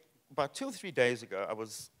 About 2 or 3 days ago, I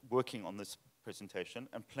was working on this presentation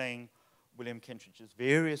and playing William Kentridge's,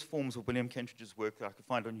 various forms of William Kentridge's work that I could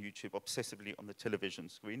find on YouTube obsessively on the television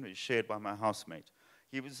screen. It was shared by my housemate.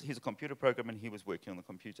 He's a computer programmer, and he was working on the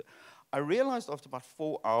computer. I realized after about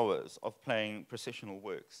 4 hours of playing processional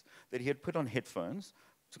works that he had put on headphones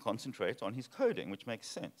to concentrate on his coding, which makes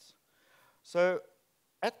sense. So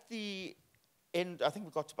at the end, I think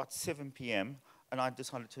we got to about 7 p.m., and I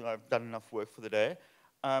decided I've done enough work for the day.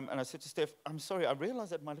 And I said to Steph, I'm sorry, I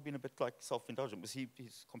realized that might have been a bit like self-indulgent, because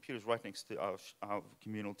his computer's right next to our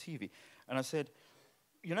communal TV. And I said,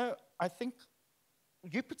 you know, I think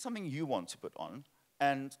you put something you want to put on,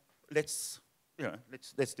 and let's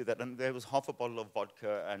do that. And there was half a bottle of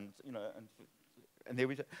vodka, and there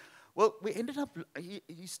we go. Well, we ended up,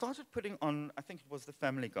 he started putting on, I think it was The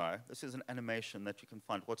Family Guy. This is an animation that you can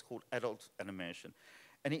find, what's called adult animation.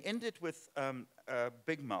 And he ended with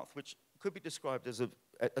Big Mouth, which could be described as a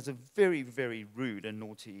very, very rude and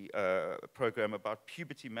naughty program about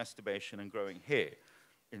puberty, masturbation, and growing hair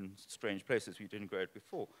in strange places we didn't grow it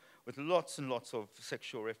before, with lots and lots of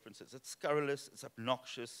sexual references. It's scurrilous, it's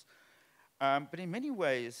obnoxious, but in many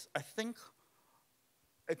ways, I think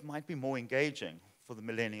it might be more engaging for the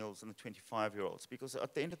millennials and the 25-year-olds, because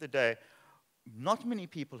at the end of the day, not many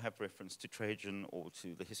people have reference to Trajan or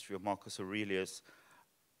to the history of Marcus Aurelius.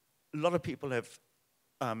 A lot of people have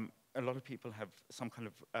some kind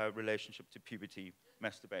of relationship to puberty,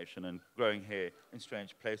 masturbation, and growing hair in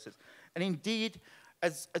strange places. And indeed,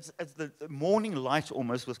 as the morning light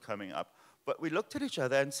almost was coming up, but we looked at each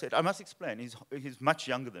other and said, I must explain, he's much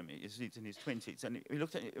younger than me, he's in his 20s, and we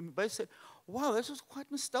looked at it and we both said, wow, this was quite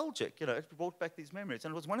nostalgic, you know, it brought back these memories.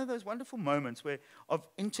 And it was one of those wonderful moments of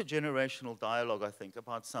intergenerational dialogue, I think,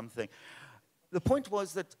 about something. The point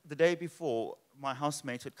was that the day before, my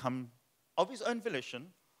housemate had come of his own volition,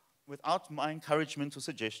 without my encouragement or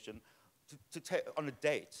suggestion, to take on a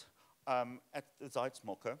date at the Zeitz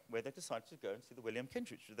MOCAA, where they decided to go and see the William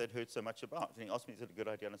Kentridge that they'd heard so much about. And he asked me, is it a good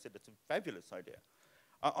idea? And I said, it's a fabulous idea.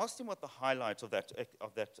 I asked him what the highlight of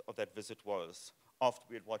that visit was after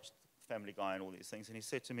we had watched Family Guy and all these things. And he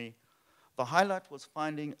said to me, the highlight was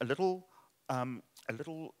finding a little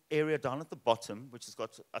area down at the bottom, which has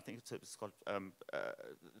got, I think it's got,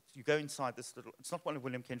 you go inside this little, it's not one of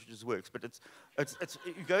William Kentridge's works, but it's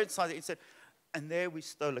you go inside it, he said, and there we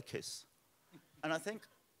stole a kiss. And I think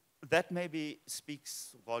that maybe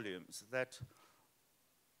speaks volumes, that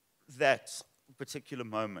particular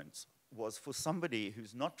moment was for somebody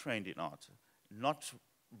who's not trained in art, not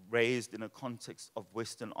raised in a context of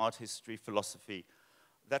Western art history, philosophy.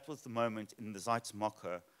 That was the moment in the Zeitz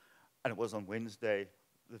MOCAA, and it was on Wednesday,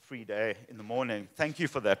 the free day in the morning. Thank you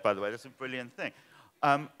for that, by the way. That's a brilliant thing.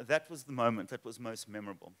 That was the moment that was most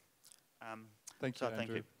memorable. Thank you, Andrew.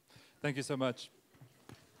 Thank you. Thank you so much.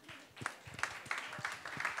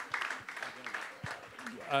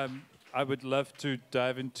 I would love to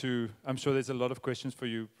dive into, I'm sure there's a lot of questions for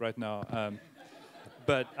you right now,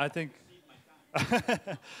 but I think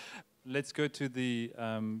let's go to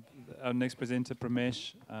our next presenter,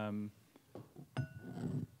 Pramesh. Are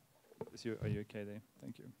you okay there?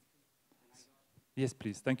 Thank you. Yes,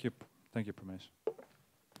 please. Thank you. Thank you, Pramesh.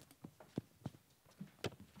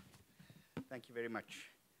 Thank you very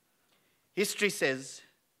much. History says,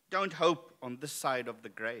 don't hope on this side of the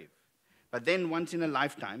grave. But then once in a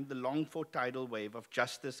lifetime, the longed-for tidal wave of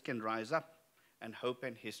justice can rise up, and hope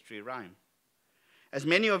and history rhyme. As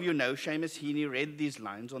many of you know, Seamus Heaney read these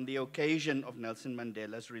lines on the occasion of Nelson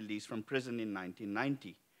Mandela's release from prison in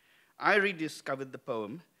 1990. I rediscovered the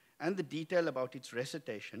poem and the detail about its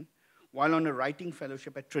recitation while on a writing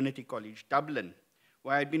fellowship at Trinity College, Dublin,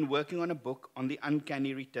 where I'd been working on a book on the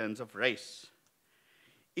uncanny returns of race.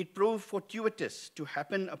 It proved fortuitous to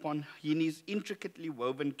happen upon Heaney's intricately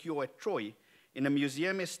woven cure at Troy in a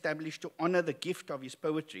museum established to honor the gift of his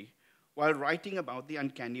poetry while writing about the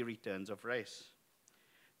uncanny returns of race.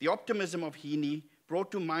 The optimism of Heaney brought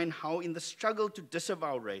to mind how in the struggle to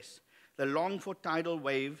disavow race, the longed-for tidal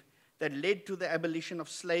wave that led to the abolition of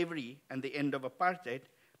slavery and the end of apartheid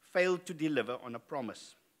failed to deliver on a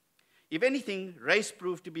promise. If anything, race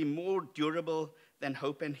proved to be more durable than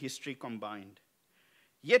hope and history combined.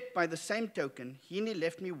 Yet, by the same token, Heaney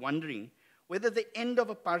left me wondering whether the end of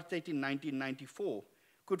apartheid in 1994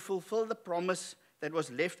 could fulfill the promise that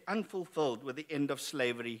was left unfulfilled with the end of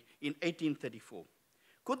slavery in 1834.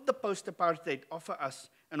 Could the post-apartheid offer us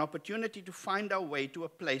an opportunity to find our way to a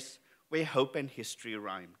place where hope and history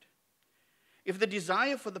rhymed? If the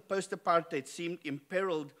desire for the post-apartheid seemed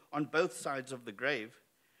imperiled on both sides of the grave,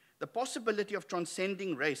 the possibility of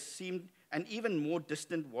transcending race seemed an even more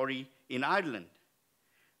distant worry in Ireland.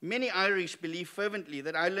 Many Irish believe fervently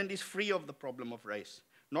that Ireland is free of the problem of race,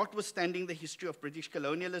 notwithstanding the history of British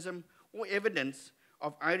colonialism or evidence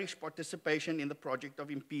of Irish participation in the project of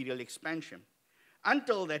imperial expansion.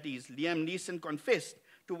 Until, that is, Liam Neeson confessed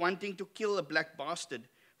to wanting to kill a black bastard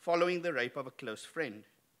following the rape of a close friend.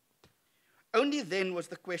 Only then was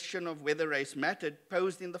the question of whether race mattered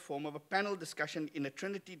posed in the form of a panel discussion in a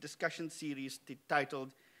Trinity discussion series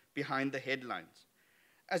titled Behind the Headlines.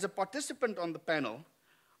 As a participant on the panel,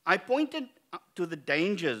 I pointed to the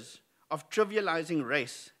dangers of trivializing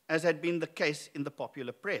race, as had been the case in the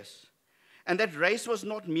popular press, and that race was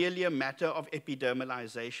not merely a matter of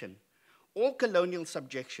epidermalization or colonial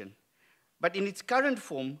subjection, but in its current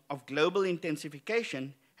form of global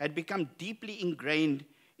intensification had become deeply ingrained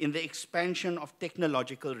in the expansion of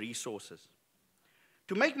technological resources.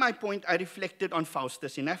 To make my point, I reflected on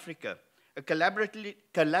Faustus in Africa, a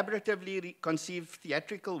collaboratively conceived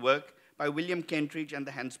theatrical work by William Kentridge and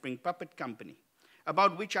the Handspring Puppet Company,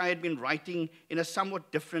 about which I had been writing in a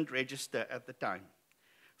somewhat different register at the time.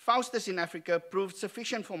 Faustus in Africa proved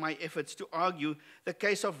sufficient for my efforts to argue the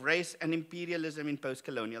case of race and imperialism in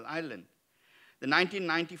post-colonial Ireland. The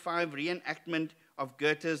 1995 reenactment of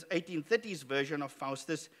Goethe's 1830s version of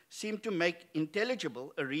Faustus seemed to make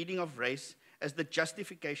intelligible a reading of race as the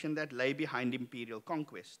justification that lay behind imperial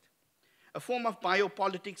conquest. A form of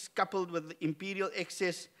biopolitics coupled with imperial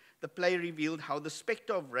excess, the play revealed how the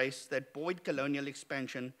specter of race that buoyed colonial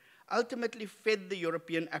expansion ultimately fed the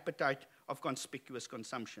European appetite of conspicuous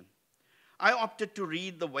consumption. I opted to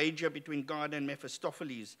read the wager between God and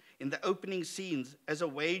Mephistopheles in the opening scenes as a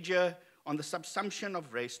wager on the subsumption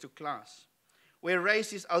of race to class, where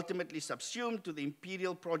race is ultimately subsumed to the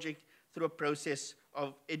imperial project through a process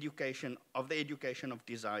of the education of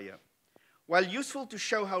desire. While useful to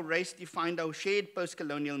show how race defined our shared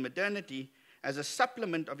post-colonial modernity as a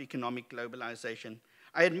supplement of economic globalization,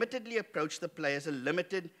 I admittedly approached the play as a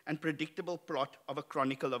limited and predictable plot of a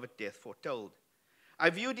chronicle of a death foretold. I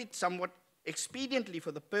viewed it somewhat expediently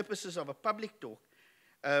for the purposes of a public talk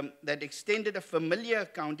that extended a familiar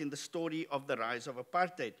account in the story of the rise of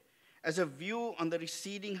apartheid as a view on the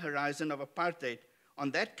receding horizon of apartheid,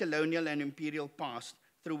 on that colonial and imperial past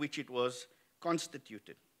through which it was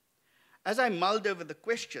constituted. As I mulled over the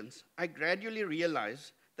questions, I gradually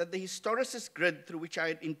realized that the historicist grid through which I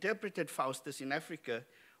had interpreted Faustus in Africa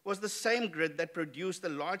was the same grid that produced the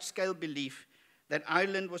large-scale belief that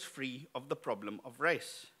Ireland was free of the problem of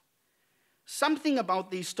race. Something about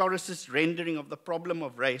the historicist rendering of the problem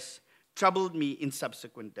of race troubled me in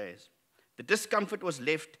subsequent days. The discomfort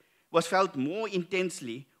was felt more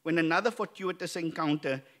intensely when another fortuitous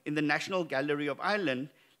encounter in the National Gallery of Ireland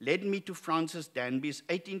led me to Francis Danby's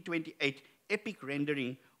 1828 epic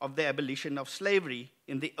rendering of the abolition of slavery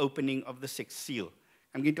in the opening of the Sixth Seal.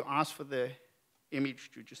 I'm going to ask for the image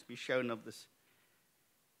to just be shown of this.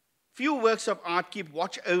 Few works of art keep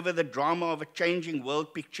watch over the drama of a changing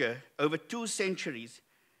world picture over 2 centuries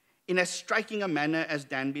in as striking a manner as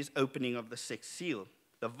Danby's opening of the Sixth Seal.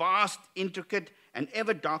 The vast, intricate, and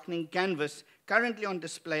ever-darkening canvas currently on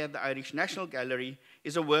display at the Irish National Gallery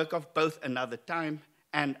is a work of both another time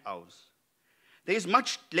and ours. There is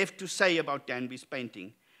much left to say about Danby's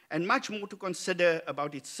painting, and much more to consider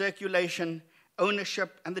about its circulation,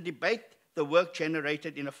 ownership, and the debate the work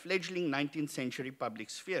generated in a fledgling 19th century public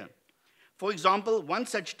sphere. For example, one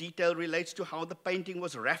such detail relates to how the painting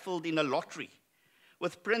was raffled in a lottery,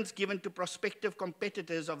 with prints given to prospective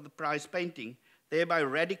competitors of the prize painting, thereby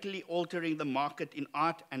radically altering the market in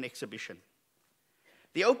art and exhibition.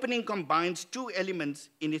 The opening combines 2 elements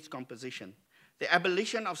in its composition: the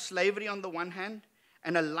abolition of slavery on the one hand,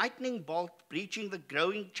 and a lightning bolt breaching the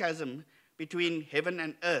growing chasm between heaven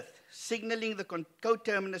and earth, signaling the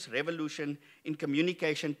coterminous revolution in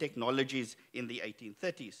communication technologies in the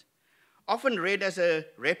 1830s. Often read as a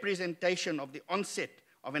representation of the onset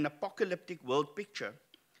of an apocalyptic world picture,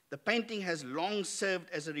 the painting has long served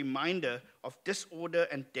as a reminder of disorder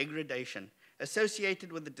and degradation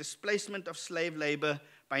associated with the displacement of slave labor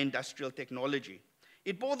by industrial technology.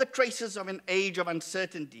 It bore the traces of an age of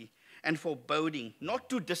uncertainty and foreboding, not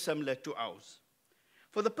too dissimilar to ours.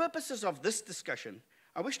 For the purposes of this discussion,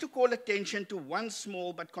 I wish to call attention to one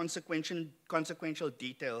small but consequential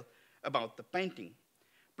detail about the painting.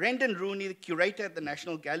 Brendan Rooney, the curator at the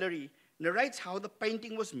National Gallery, narrates how the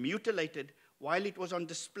painting was mutilated while it was on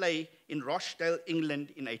display in Rochdale,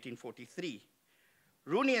 England in 1843.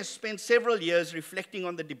 Rooney has spent several years reflecting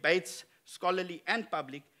on the debates, scholarly and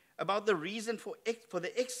public, about the reason for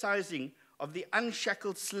the excising of the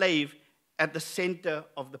unshackled slave at the center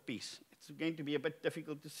of the piece. It's going to be a bit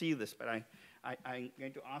difficult to see this, but I'm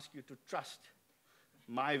going to ask you to trust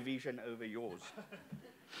my vision over yours.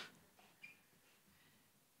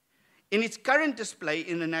 In its current display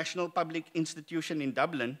in the National Public Institution in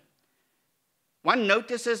Dublin, One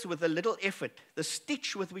notices with a little effort the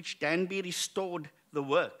stitch with which Danby restored the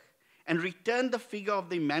work and returned the figure of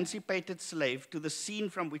the emancipated slave to the scene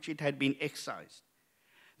from which it had been excised.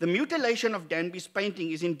 The mutilation of Danby's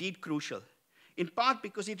painting is indeed crucial, in part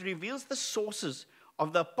because it reveals the sources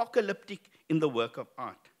of the apocalyptic in the work of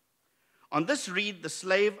art. On this read, the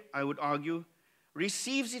slave, I would argue,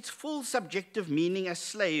 receives its full subjective meaning as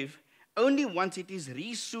slave only once it is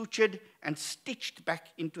resutured and stitched back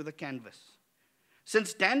into the canvas.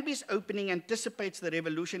 Since Danby's opening anticipates the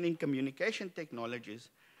revolution in communication technologies,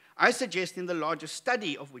 I suggest in the larger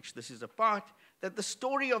study of which this is a part, that the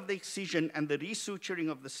story of the excision and the resuturing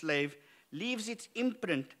of the slave leaves its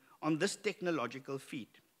imprint on this technological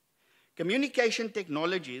feat. Communication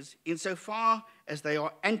technologies, insofar as they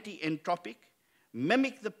are anti-entropic,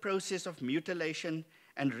 mimic the process of mutilation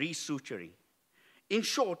and resuturing. In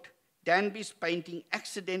short, Danby's painting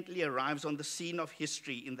accidentally arrives on the scene of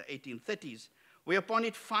history in the 1830s, whereupon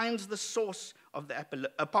it finds the source of the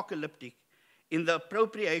apocalyptic in the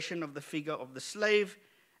appropriation of the figure of the slave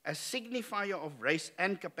as signifier of race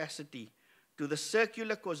and capacity to the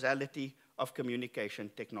circular causality of communication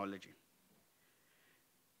technology.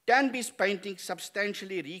 Danby's painting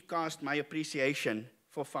substantially recast my appreciation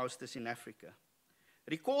for Faustus in Africa.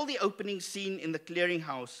 Recall the opening scene in the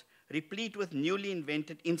clearinghouse, replete with newly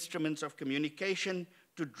invented instruments of communication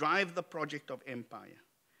to drive the project of empire.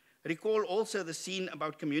 Recall also the scene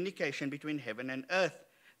about communication between heaven and earth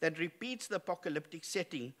that repeats the apocalyptic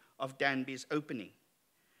setting of Danby's opening.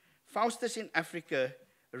 Faustus in Africa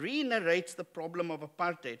re-narrates the problem of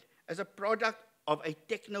apartheid as a product of a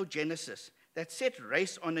technogenesis that set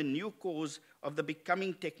race on a new course of the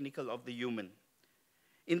becoming technical of the human.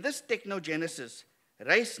 In this technogenesis,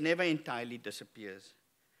 race never entirely disappears,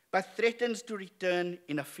 but threatens to return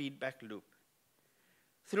in a feedback loop.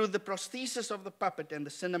 Through the prosthesis of the puppet and the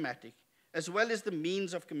cinematic, as well as the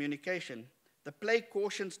means of communication, the play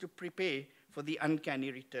cautions to prepare for the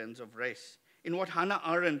uncanny returns of race, in what Hannah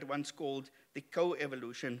Arendt once called the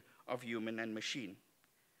co-evolution of human and machine.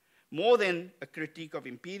 More than a critique of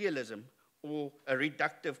imperialism or a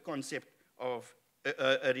reductive concept of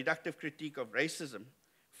a reductive critique of racism,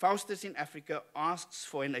 Faustus in Africa asks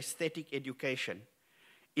for an aesthetic education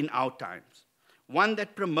in our times, one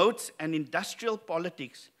that promotes an industrial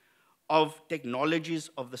politics of technologies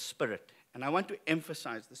of the spirit. And I want to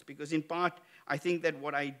emphasize this because in part, I think that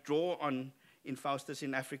what I draw on in Faustus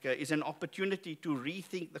in Africa is an opportunity to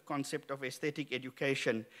rethink the concept of aesthetic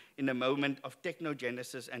education in a moment of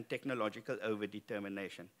technogenesis and technological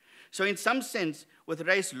overdetermination. So in some sense, with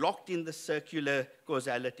race locked in the circular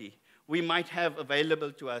causality, we might have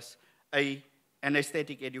available to us an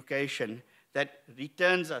aesthetic education that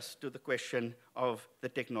returns us to the question of the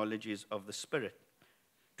technologies of the spirit.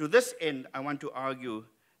 To this end, I want to argue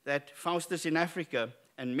that Faustus in Africa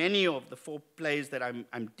and many of the 4 plays that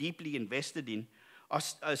I'm deeply invested in are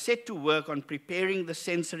set to work on preparing the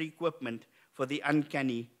sensory equipment for the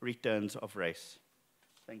uncanny returns of race.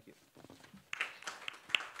 Thank you.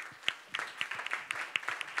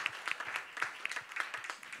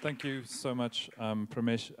 Thank you so much,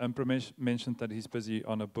 Pramesh. Pramesh mentioned that he's busy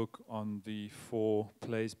on a book on the 4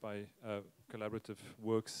 plays by collaborative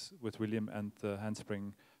works with William and the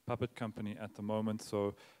Handspring Puppet Company at the moment,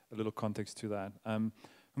 so a little context to that.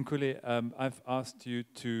 Nkule, I've asked you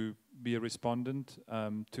to be a respondent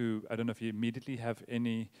to, I don't know if you immediately have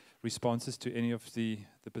any responses to any of the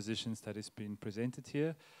positions that has been presented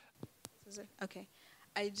here. Okay,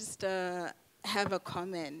 I just have a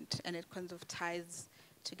comment, and it kind of ties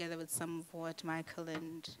together with some of what Michael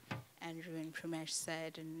and Andrew and Pramesh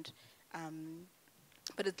said, and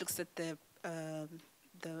but it looks at the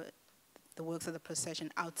works of the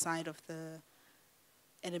procession outside of the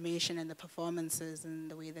animation and the performances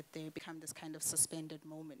and the way that they become this kind of suspended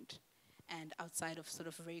moment, and outside of sort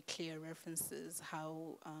of very clear references,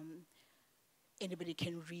 how anybody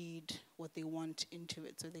can read what they want into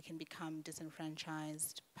it, so they can become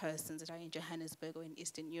disenfranchised persons that are in Johannesburg or in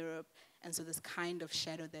Eastern Europe. And so this kind of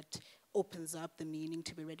shadow that opens up the meaning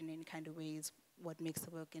to be read in any kind of way is what makes the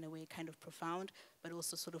work in a way kind of profound, but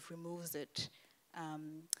also sort of removes it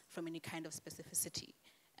from any kind of specificity.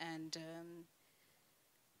 And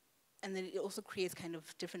then it also creates kind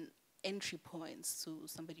of different entry points to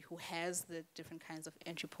somebody who has the different kinds of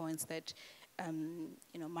entry points that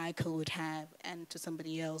you know, Michael would have, and to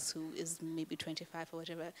somebody else who is maybe 25 or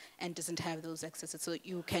whatever and doesn't have those accesses. So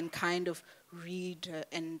you can kind of read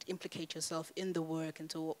and implicate yourself in the work,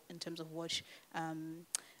 and so in terms of what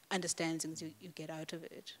understandings you get out of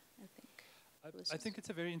it, I think. I think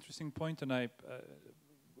it's a very interesting point, and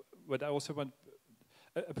what I also want,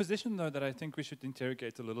 a position, though, that I think we should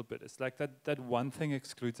interrogate a little bit. It's like that one thing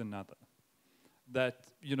excludes another. That,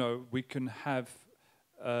 you know, we can have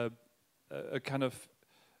a kind of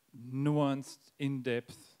nuanced,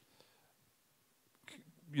 in-depth,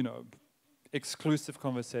 you know, exclusive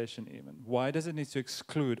conversation even. Why does it need to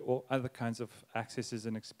exclude all other kinds of accesses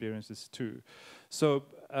and experiences too? So,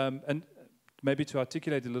 and maybe to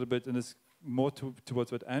articulate a little bit, and it's more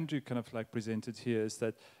towards what Andrew kind of like presented here, is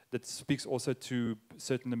that speaks also to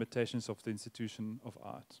certain limitations of the institution of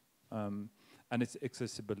art and its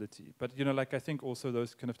accessibility. But, you know, like I think also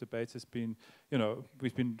those kind of debates has been, you know,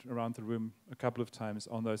 we've been around the room a couple of times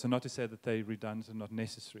on those, and not to say that they're redundant and not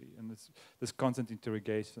necessary, and this constant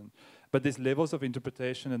interrogation. But there's levels of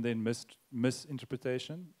interpretation and then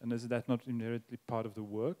misinterpretation, and is that not inherently part of the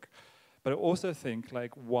work? But I also think,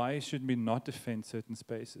 like, why should we not defend certain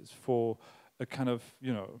spaces for a kind of,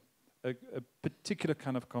 you know, a particular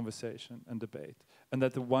kind of conversation and debate, and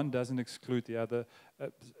that the one doesn't exclude the other,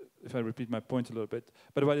 if I repeat my point a little bit.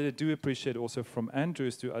 But what I do appreciate also from Andrew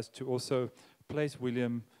is to us to also place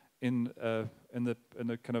William in the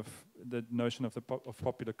kind of the notion of of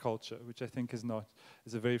popular culture, which I think is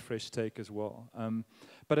a very fresh take as well.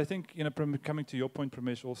 But I think, you know, coming to your point,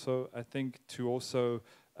 Pramesh, also I think to also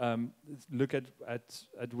look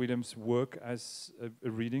at William's work as a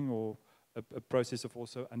reading or a process of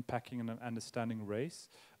also unpacking and understanding race,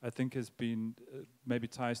 I think has been maybe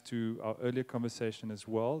ties to our earlier conversation as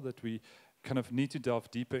well, that we kind of need to delve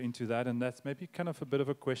deeper into that, and that's maybe kind of a bit of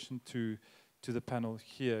a question to the panel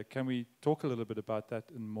here. Can we talk a little bit about that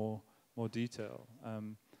in more detail,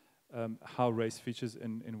 how race features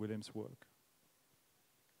in William's work?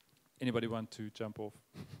 Anybody want to jump off?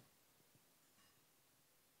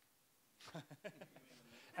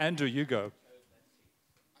 Andrew, you go.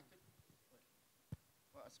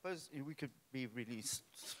 Well, I suppose we could be really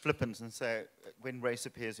flippant and say when race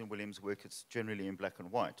appears in William's work, it's generally in black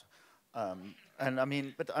and white. And I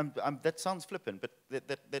mean, but that sounds flippant, but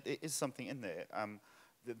that is something in there.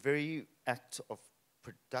 The very act of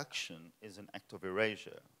production is an act of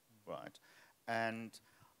erasure, right? And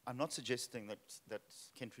I'm not suggesting that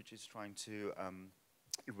Kentridge is trying to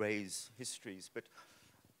erase histories, but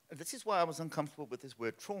this is why I was uncomfortable with this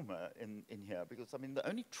word trauma in here, because I mean, the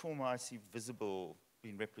only trauma I see visible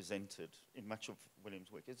being represented in much of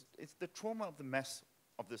William's work is the trauma of the mass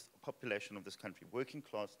of this population of this country, working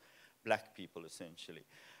class black people essentially.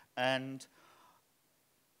 And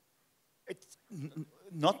it's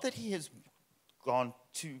not that he has gone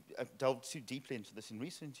delved too deeply into this in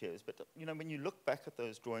recent years, but you know, when you look back at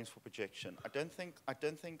those drawings for projection, I don't think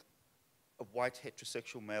a white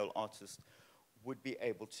heterosexual male artist would be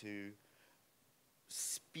able to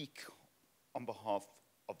speak on behalf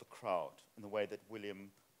of the crowd in the way that William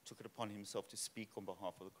took it upon himself to speak on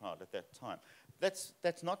behalf of the crowd at that time. That's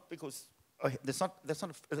not because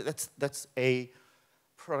that's a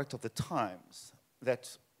product of the times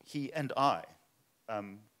that he and I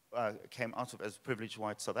came out of as privileged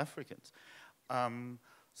white South Africans.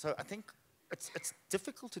 So I think it's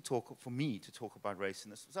difficult for me to talk about race in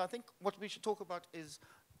this. So I think what we should talk about is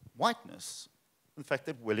whiteness. The fact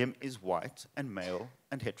that William is white and male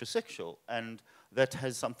and heterosexual, and that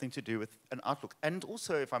has something to do with an outlook. And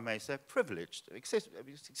also, if I may say, privileged,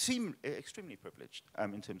 extremely privileged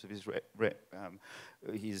in terms of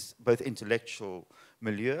his both intellectual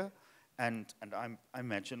milieu and I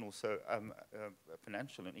imagine also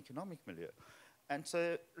financial and economic milieu. And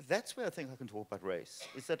so that's where I think I can talk about race,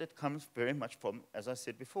 is that it comes very much from, as I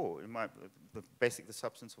said before, in the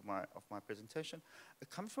substance of my presentation, it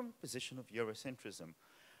comes from a position of Eurocentrism.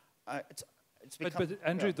 But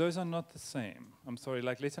Andrew, those are not the same. I'm sorry,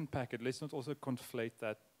 like, let's unpack it. Let's not also conflate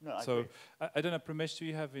that. No, so I don't know, Pramesh, do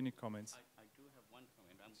you have any comments? I do have one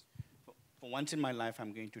comment. For once in my life,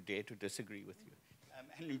 I'm going to dare to disagree with you.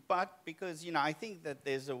 And in part because, you know, I think that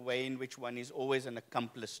there's a way in which one is always an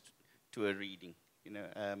accomplice to a reading, you know.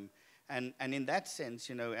 And in that sense,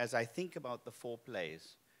 you know, as I think about the four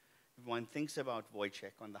plays, if one thinks about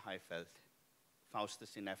Wojciech on the Highveld,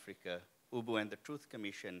 Faustus in Africa, Ubu and the Truth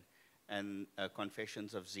Commission, and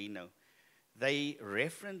Confessions of Zeno, they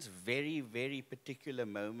reference very, very particular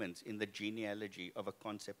moments in the genealogy of a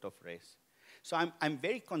concept of race. So I'm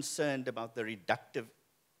very concerned about the reductive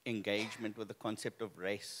engagement with the concept of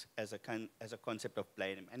race as a concept of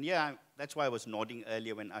blame. And yeah, that's why I was nodding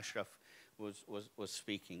earlier when Ashraf was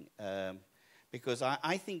speaking, because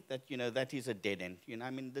I think that, you know, that is a dead end. You know, I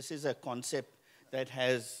mean, this is a concept that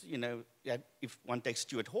has, you know, if one takes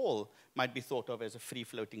Stuart Hall, might be thought of as a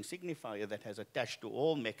free-floating signifier that has attached to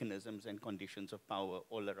all mechanisms and conditions of power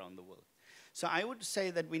all around the world. So I would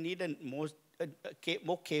say that we need a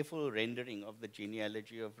more careful rendering of the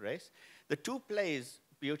genealogy of race. The two plays,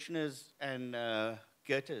 Buchner's and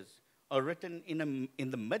Goethe's, are written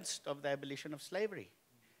in the midst of the abolition of slavery.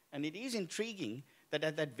 And it is intriguing that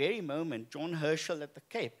at that very moment, John Herschel at the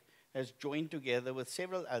Cape has joined together with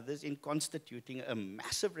several others in constituting a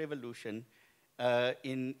massive revolution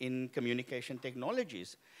in communication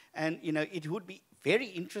technologies. And it would be very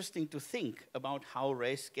interesting to think about how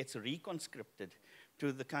race gets reconscripted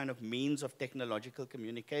to the kind of means of technological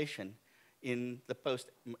communication in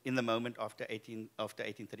the moment after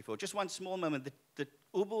 1834. Just one small moment. The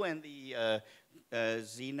Ubu and the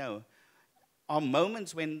Zeno are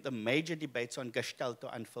moments when the major debates on Gestalt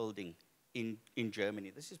are unfolding in Germany.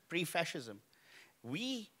 This is pre-fascism.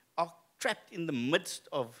 We are trapped in the midst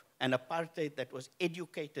of an apartheid that was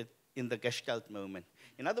educated in the Gestalt moment.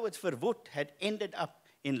 In other words, Verwoerd had ended up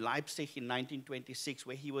in Leipzig in 1926,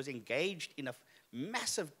 where he was engaged in a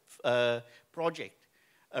massive project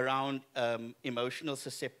around emotional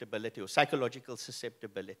susceptibility or psychological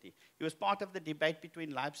susceptibility. He was part of the debate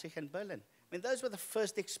between Leipzig and Berlin. I mean, those were the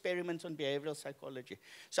first experiments on behavioral psychology.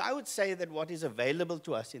 So I would say that what is available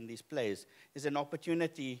to us in these plays is an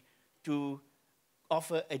opportunity to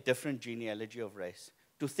offer a different genealogy of race,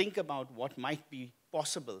 to think about what might be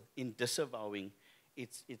possible in disavowing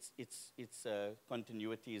its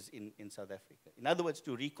continuities in South Africa. In other words,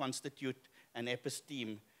 to reconstitute an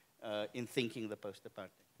episteme in thinking the post-apartheid.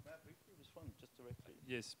 May I briefly respond, just directly?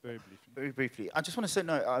 Yes, very briefly. Very briefly. I just want to say,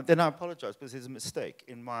 no, then I apologize, because there's a mistake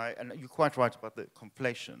in my, and you're quite right about the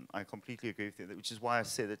conflation. I completely agree with you, which is why I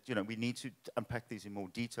say that, we need to unpack these in more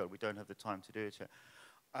detail. We don't have the time to do it here.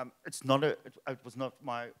 It's not it was not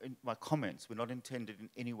my comments were not intended in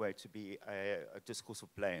any way to be a discourse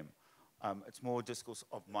of blame. It's more a discourse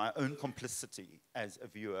of my own complicity as a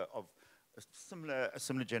viewer of a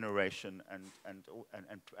similar generation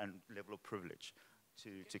and level of privilege to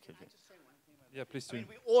Kentridge. Yeah, please do. I mean,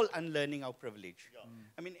 we're all unlearning our privilege. Yeah.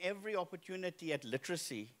 I mean, every opportunity at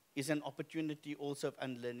literacy is an opportunity also of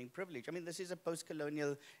unlearning privilege. I mean, this is a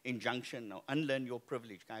post-colonial injunction now. Unlearn your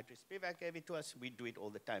privilege. Gayatri Spivak gave it to us. We do it all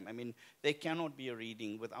the time. I mean, there cannot be a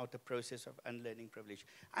reading without a process of unlearning privilege.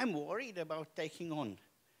 I'm worried about taking on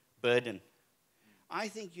burden. I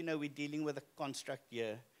think, we're dealing with a construct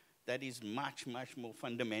here that is much, much more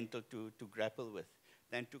fundamental to grapple with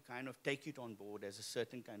than to kind of take it on board as a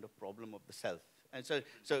certain kind of problem of the self. And so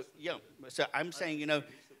I'm saying,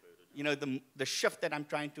 the shift that I'm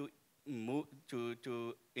trying to move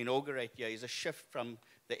to inaugurate here is a shift from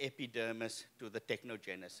the epidermis to the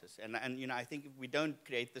technogenesis. And I think if we don't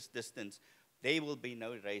create this distance, there will be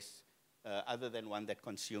no race other than one that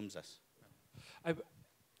consumes us.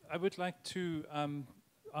 I would like to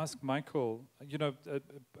ask Michael, a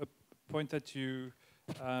point that you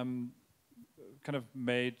kind of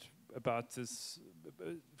made about this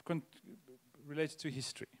related to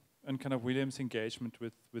history and kind of William's engagement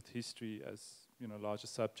with history as larger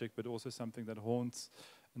subject, but also something that haunts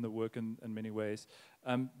in the work in many ways.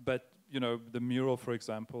 But the mural, for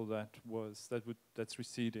example, that's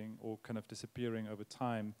receding or kind of disappearing over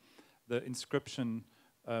time, the inscription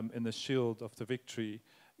in the shield of the victory.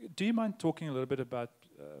 Do you mind talking a little bit about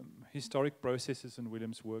historic processes in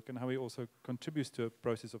William's work and how he also contributes to a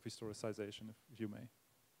process of historicization, if you may?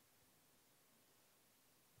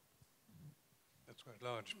 That's quite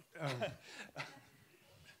large.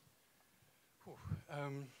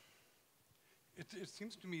 It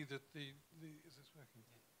seems to me that is this working?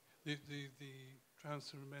 The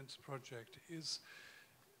Trans-Romance project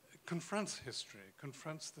confronts history,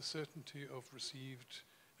 confronts the certainty of received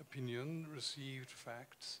opinion, received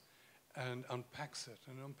facts, and unpacks it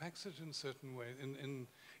in a certain way,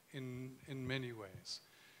 in many ways.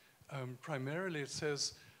 Primarily, it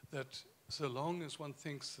says that so long as one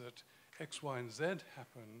thinks that X, Y, and Z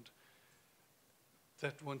happened,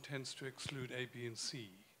 that one tends to exclude A, B, and C.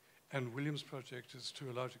 And William's project is, to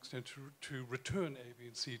a large extent, to return A, B,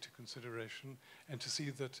 and C to consideration and to see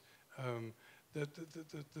that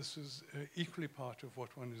that this is equally part of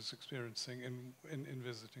what one is experiencing in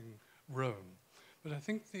visiting Rome. But I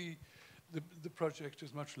think the project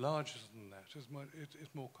is much larger than that.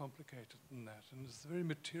 It's more complicated than that. And it's the very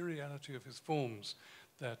materiality of his forms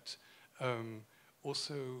that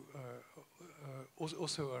also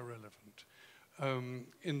are relevant.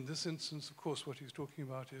 In this instance, of course, what he's talking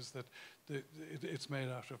about is that it's made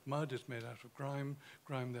out of mud, it's made out of grime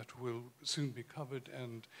that will soon be covered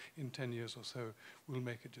and in 10 years or so will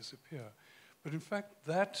make it disappear. But in fact,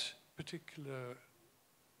 that particular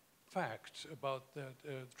fact about that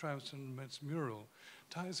Trans-Romance mural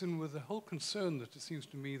ties in with the whole concern that it seems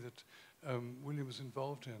to me that William was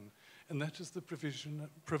involved in, and that is the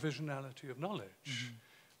provisionality of knowledge.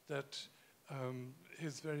 That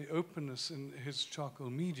his very openness in his charcoal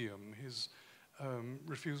medium, his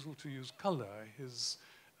refusal to use color, his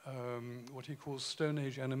what he calls Stone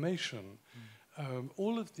Age animation,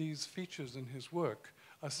 all of these features in his work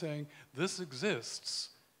are saying this exists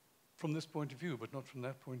from this point of view, but not from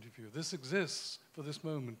that point of view. This exists for this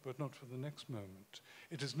moment, but not for the next moment.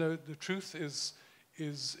 It is the truth is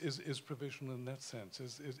provisional in that sense.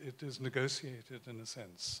 It is negotiated in a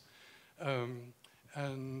sense,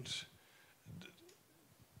 and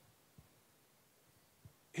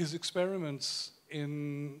his experiments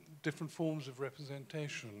in different forms of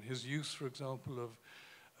representation, his use, for example, of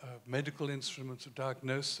medical instruments of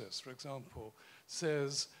diagnosis, for example,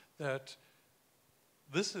 says that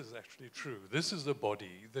this is actually true. This is the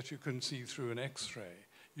body that you can see through an X-ray.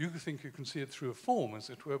 You think you can see it through a form, as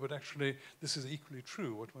it were, but actually this is equally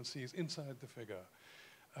true. What one sees inside the figure.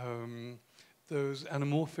 Those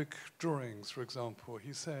anamorphic drawings, for example,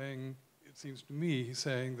 he's saying, it seems to me, he's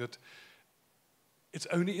saying that it's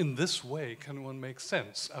only in this way can one make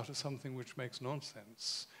sense out of something which makes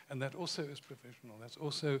nonsense. And that also is provisional. That's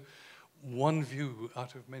also one view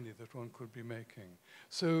out of many that one could be making.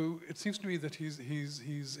 So it seems to me that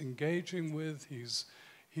he's engaging with, he's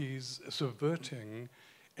subverting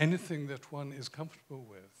anything that one is comfortable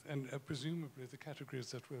with. And presumably the categories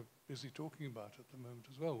that we're busy talking about at the moment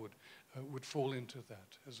as well would fall into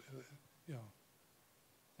that. Yeah.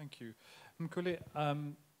 Thank you. Mkhule,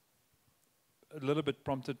 a little bit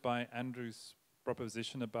prompted by Andrew's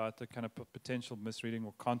proposition about the kind of potential misreading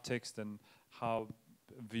or context and how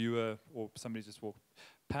a viewer or somebody just walked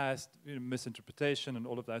past, misinterpretation and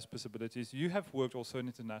all of those possibilities. You have worked also in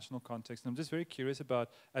international context, and I'm just very curious about,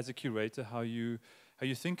 as a curator, how you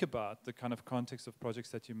think about the kind of context of projects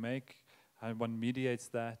that you make, how one mediates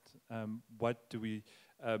that. What do we,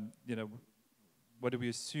 what do we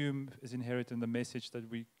assume is inherent in the message that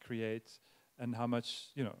we create, and how much,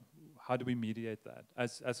 how do we mediate that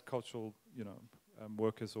as cultural,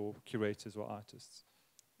 workers or curators or artists?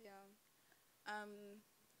 Yeah.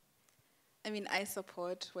 I mean, I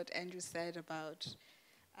support what Andrew said about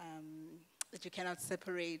that you cannot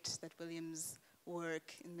separate that Williams'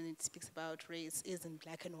 work, when it speaks about race, is in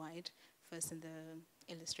black and white, first in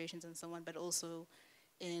the illustrations and so on, but also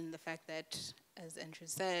in the fact that, as Andrew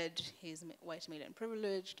said, he's white, male, and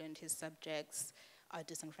privileged, and his subjects are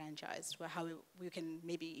disenfranchised, where how we can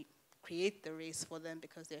maybe create the race for them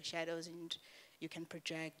because they're shadows and you can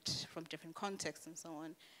project from different contexts and so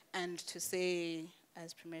on. And to say,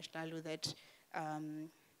 as Primesh Lalu, that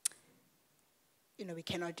we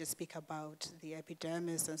cannot just speak about the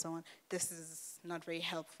epidermis and so on, this is not very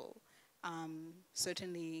helpful.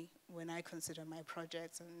 Certainly when I consider my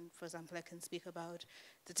projects, and for example, I can speak about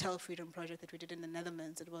the Tell Freedom project that we did in the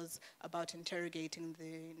Netherlands. It was about interrogating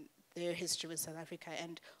their history with South Africa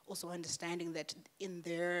and also understanding that in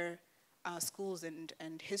their schools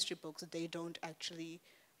and history books, they don't actually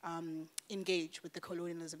engage with the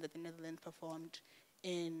colonialism that the Netherlands performed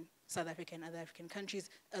in South Africa and other African countries,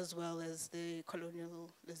 as well as the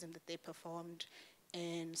colonialism that they performed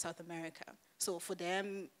in South America. So for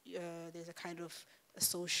them, there's a kind of a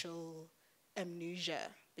social amnesia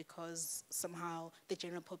because somehow the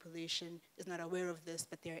general population is not aware of this,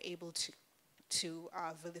 but they're able to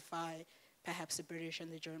vilify perhaps the British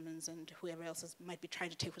and the Germans and whoever else might be trying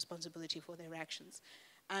to take responsibility for their actions.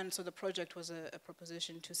 And so the project was a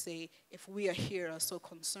proposition to say, if we are so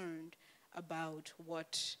concerned about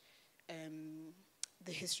what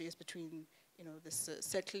the history is between the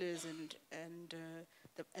settlers and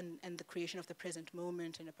the creation of the present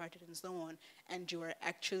moment and apartheid and so on, and you are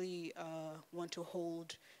actually want to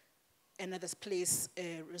hold another's place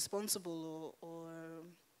responsible or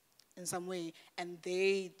in some way, and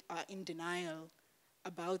they are in denial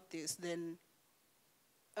about this, then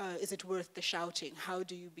is it worth the shouting? How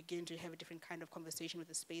do you begin to have a different kind of conversation with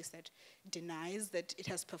a space that denies that it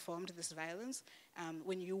has performed this violence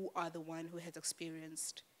when you are the one who has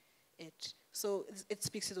experienced it? So it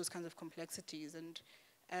speaks to those kinds of complexities,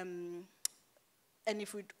 and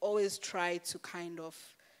if we always try to kind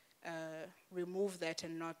of remove that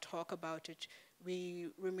and not talk about it, we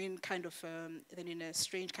remain kind of then in a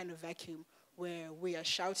strange kind of vacuum where we are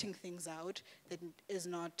shouting things out that is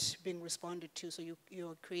not being responded to. So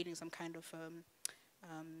you're creating some kind of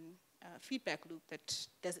feedback loop that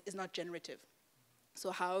is not generative. So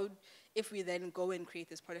how, if we then go and create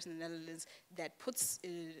this project in the Netherlands that puts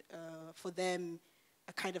for them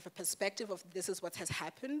a kind of a perspective of this is what has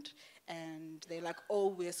happened, and they're like, oh,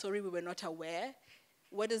 we're sorry, we were not aware.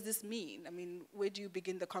 What does this mean? I mean, where do you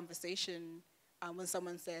begin the conversation when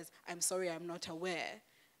someone says, I'm sorry, I'm not aware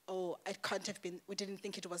oh, it can't have been, we didn't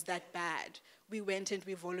think it was that bad. We went and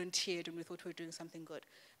we volunteered and we thought we were doing something good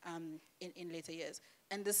in later years.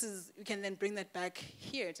 And this is, we can then bring that back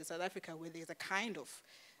here to South Africa, where there's a kind of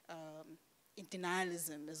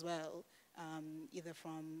denialism as well, either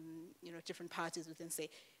from different parties within, say,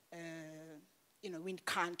 we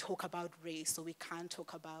can't talk about race, or we can't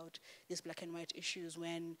talk about these black and white issues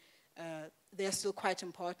when they're still quite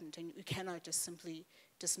important, and we cannot just simply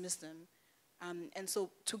dismiss them. And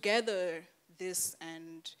so together, this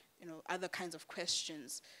and other kinds of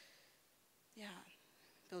questions,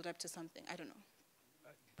 build up to something. I don't know.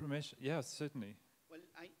 Pramesh, yeah, certainly.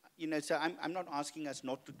 Well, so I'm not asking us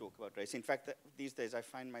not to talk about race. In fact, these days I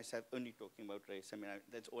find myself only talking about race. I mean,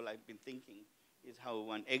 that's all I've been thinking, is how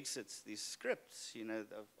one exits these scripts,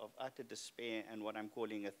 of utter despair and what I'm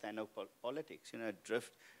calling a thanopolitics,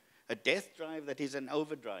 a death drive that is an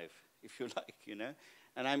overdrive, if you like,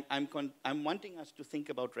 And I'm wanting us to think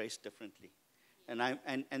about race differently.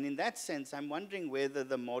 And in that sense, I'm wondering whether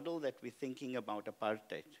the model that we're thinking about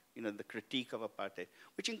apartheid, the critique of apartheid,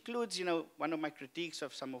 which includes, one of my critiques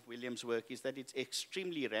of some of William's work is that it's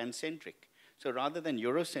extremely Rand-centric. So rather than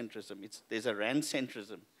Eurocentrism, there's a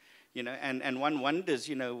Rand-centrism, and one wonders,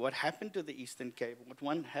 what happened to the Eastern Cape,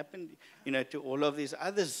 what happened, to all of these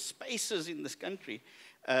other spaces in this country,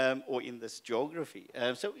 or in this geography.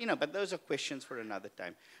 But those are questions for another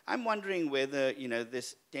time. I'm wondering whether,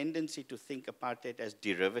 this tendency to think apartheid as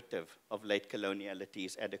derivative of late coloniality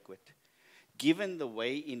is adequate, given the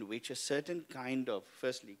way in which a certain kind of,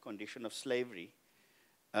 firstly, condition of slavery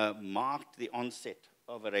marked the onset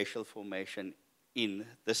of a racial formation in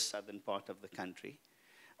this southern part of the country.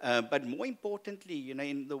 But more importantly,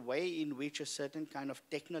 in the way in which a certain kind of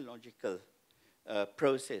technological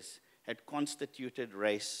process had constituted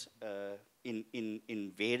race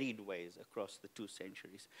in varied ways across the 2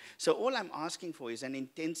 centuries. So all I'm asking for is an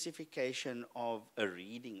intensification of a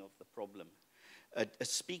reading of the problem,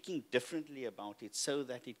 speaking differently about it so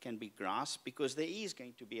that it can be grasped, because there is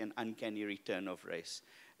going to be an uncanny return of race.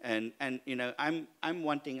 And I'm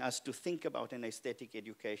wanting us to think about an aesthetic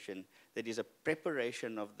education that is a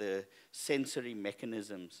preparation of the sensory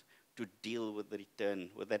mechanisms to deal with the return,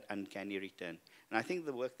 with that uncanny return. And I think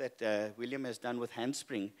the work that William has done with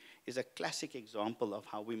Handspring is a classic example of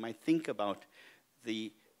how we might think about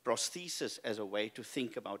the prosthesis as a way to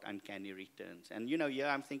think about uncanny returns. And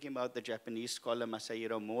I'm thinking about the Japanese scholar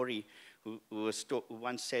Masahiro Mori, who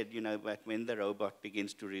once said, that when the robot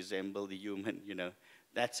begins to resemble the human,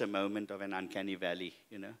 that's a moment of an uncanny valley,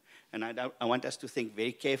 And I want us to think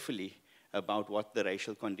very carefully about what the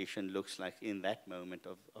racial condition looks like in that moment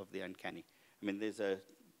of the uncanny. I mean, there's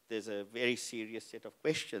a very serious set of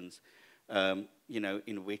questions,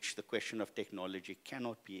 in which the question of technology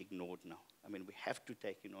cannot be ignored now. I mean, we have to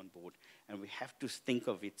take it on board, and we have to think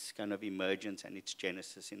of its kind of emergence and its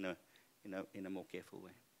genesis in a more careful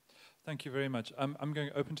way. Thank you very much. I'm going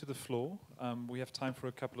open to the floor. We have time for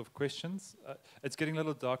a couple of questions. It's getting a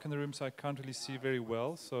little dark in the room, so I can't really see very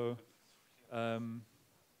well. So,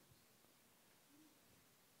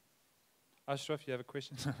 Ashraf, you have a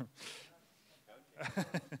question?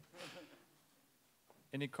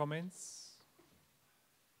 Any comments?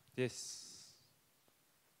 Yes.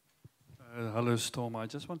 Hello, Storm. I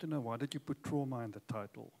just want to know, why did you put trauma in the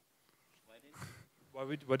title?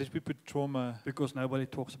 Why did we put trauma? Because nobody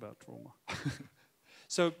talks about trauma.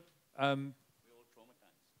 So, we're all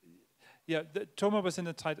traumatized. Yeah, the trauma was in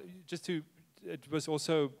the title. It was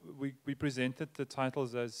also, we presented the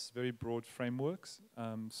titles as very broad frameworks.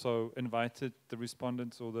 So invited the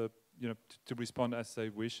respondents or to respond as they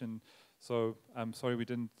wish. And so I'm sorry we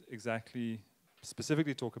didn't exactly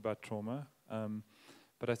specifically talk about trauma.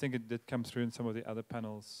 But I think it did come through in some of the other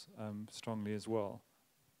panels strongly as well.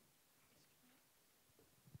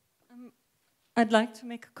 I'd like to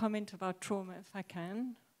make a comment about trauma, if I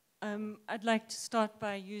can. I'd like to start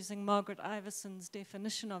by using Margaret Iverson's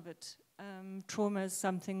definition of it. Trauma is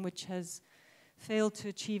something which has failed to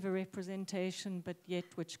achieve a representation, but yet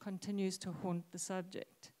which continues to haunt the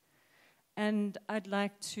subject. And I'd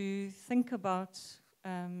like to think about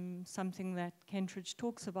something that Kentridge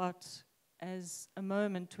talks about as a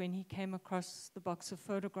moment when he came across the box of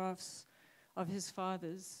photographs of his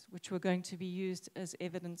father's, which were going to be used as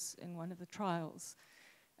evidence in one of the trials.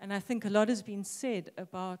 And I think a lot has been said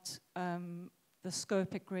about the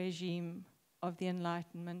scopic regime of the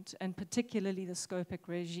Enlightenment, and particularly the scopic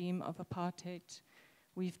regime of apartheid.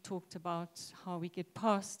 We've talked about how we get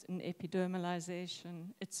past an epidermalization,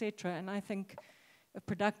 etc. And I think a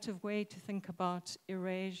productive way to think about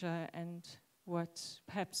erasure and what,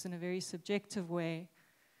 perhaps in a very subjective way,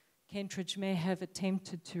 Kentridge may have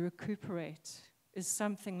attempted to recuperate is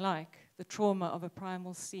something like the trauma of a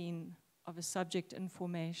primal scene, of a subject in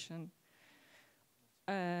formation,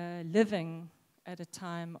 living at a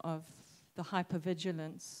time of the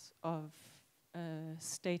hypervigilance of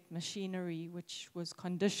state machinery, which was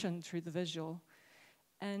conditioned through the visual,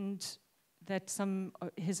 and that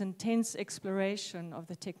his intense exploration of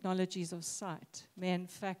the technologies of sight may in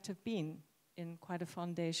fact have been, in quite a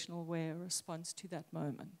foundational way, a response to that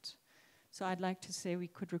moment. So I'd like to say we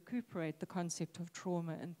could recuperate the concept of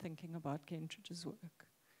trauma in thinking about Kentridge's work.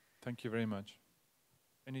 Thank you very much.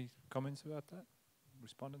 Any comments about that?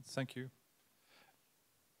 Respondents? Thank you.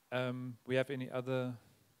 We have any other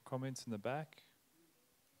comments in the back?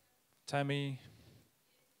 Tammy?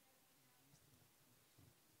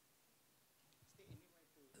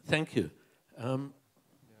 Thank you.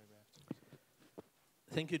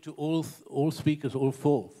 Thank you to all speakers, all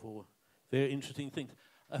four, for very interesting things.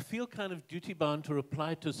 I feel kind of duty-bound to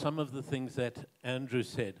reply to some of the things that Andrew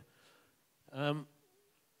said.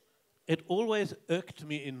 It always irked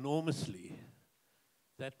me enormously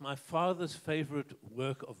that my father's favorite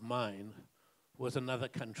work of mine was Another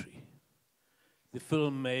Country, the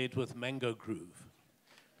film made with Mango Groove,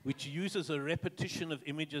 which uses a repetition of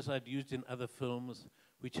images I'd used in other films,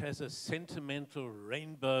 which has a sentimental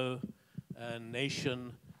rainbow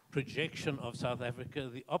nation projection of South Africa,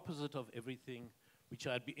 the opposite of everything which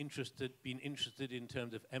I'd been interested in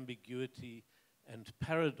terms of ambiguity and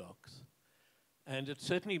paradox. And it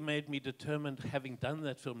certainly made me determined, having done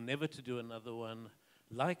that film, never to do another one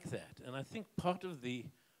like that. And I think part of the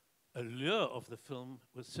allure of the film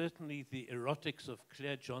was certainly the erotics of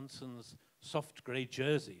Claire Johnson's soft grey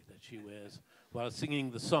jersey that she wears while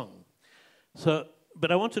singing the song. So,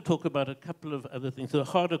 but I want to talk about a couple of other things. There are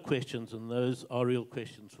harder questions, and those are real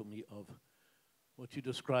questions for me of what you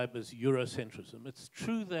describe as Eurocentrism. It's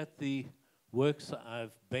true that the works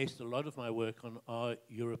I've based a lot of my work on are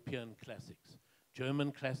European classics.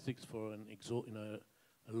 German classics for a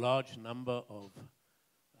large number of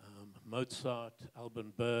Mozart,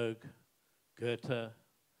 Alban Berg, Goethe,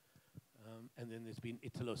 and then there's been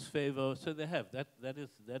Italo Svevo. So they have.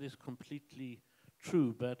 That is completely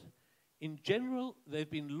true. But in general, they've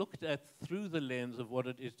been looked at through the lens of what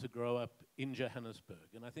it is to grow up in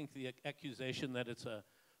Johannesburg. And I think the accusation that it's a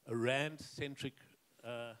Rand-centric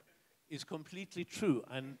is completely true.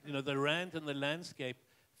 And the Rand and the landscape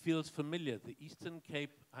feels familiar. The Eastern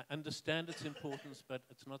Cape, I understand its importance, but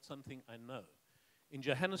it's not something I know. In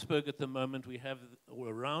Johannesburg at the moment, we have, or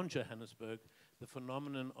around Johannesburg, the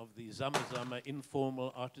phenomenon of the Zama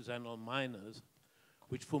informal artisanal miners,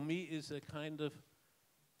 which for me is a kind of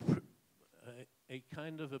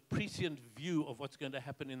a prescient view of what's going to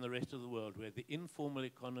happen in the rest of the world, where the informal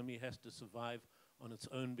economy has to survive on its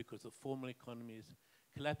own because the formal economy is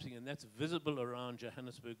collapsing, and that's visible around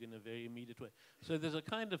Johannesburg in a very immediate way. So there's a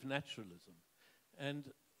kind of naturalism.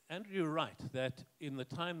 And Andrew, you're right, that in the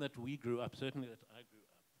time that we grew up, certainly that I grew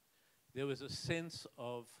up, there was a sense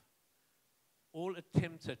of all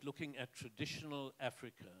attempts at looking at traditional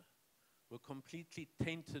Africa were completely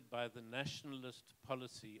tainted by the nationalist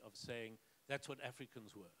policy of saying that's what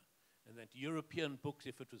Africans were. And that European books,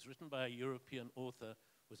 if it was written by a European author,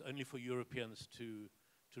 was only for Europeans to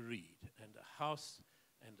read. And a house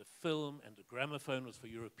and a film and a gramophone was for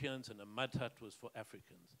Europeans, and a mud hut was for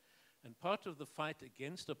Africans. And part of the fight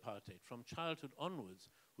against apartheid from childhood onwards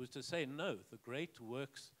was to say, no, the great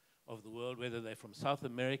works of the world, whether they're from South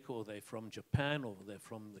America or they're from Japan or they're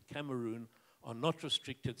from the Cameroon, are not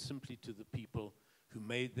restricted simply to the people who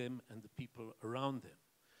made them and the people around them.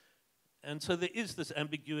 And so there is this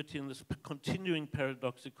ambiguity and this continuing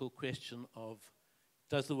paradoxical question of,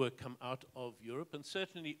 does the work come out of Europe? And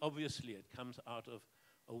certainly, obviously, it comes out of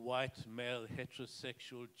a white, male,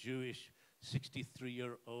 heterosexual, Jewish,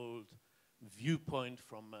 63-year-old viewpoint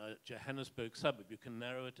from a Johannesburg suburb. You can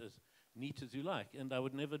narrow it as neat as you like. And I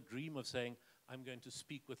would never dream of saying, I'm going to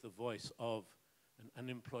speak with the voice of an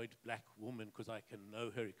unemployed black woman because I can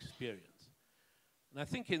know her experience. And I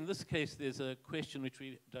think in this case, there's a question which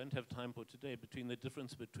we don't have time for today between the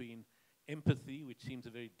difference between empathy, which seems a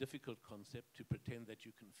very difficult concept to pretend that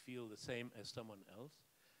you can feel the same as someone else,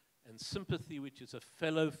 and sympathy, which is a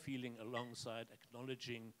fellow feeling alongside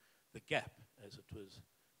acknowledging the gap, as it was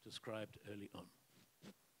described early on.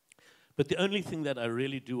 But the only thing that I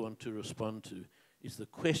really do want to respond to is the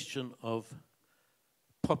question of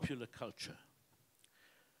popular culture.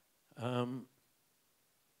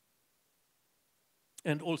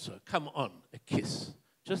 And also, come on, a kiss.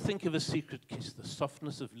 Just think of a secret kiss, the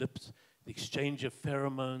softness of lips, the exchange of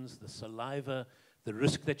pheromones, the saliva, the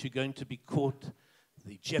risk that you're going to be caught,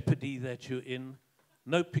 the jeopardy that you're in.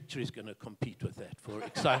 No picture is going to compete with that for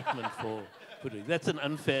excitement for doing. That's an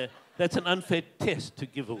unfair test to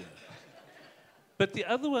give away. But the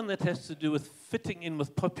other one that has to do with fitting in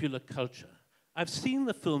with popular culture. I've seen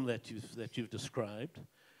the film that you've described,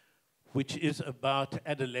 which is about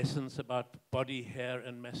adolescence, about body hair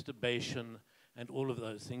and masturbation and all of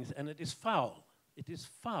those things, and it is foul. It is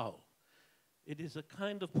foul. It is a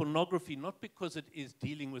kind of pornography, not because it is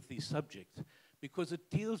dealing with these subjects, because it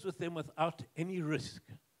deals with them without any risk,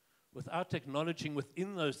 without acknowledging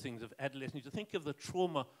within those things of adolescence. You think of the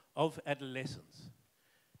trauma of adolescence,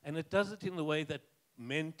 and it does it in the way that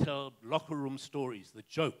men tell locker room stories, the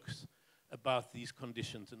jokes about these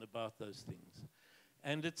conditions and about those things.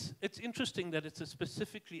 And it's interesting that it's a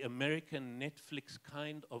specifically American Netflix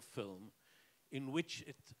kind of film in which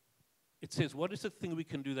it says, what is the thing we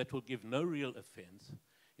can do that will give no real offense?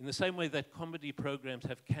 In the same way that comedy programs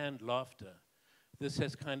have canned laughter, this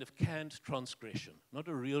has kind of canned transgression, not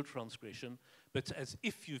a real transgression, but as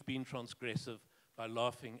if you've been transgressive by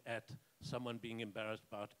laughing at someone being embarrassed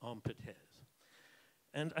about armpit hairs.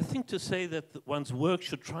 And I think to say that one's work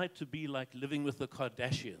should try to be like Living with the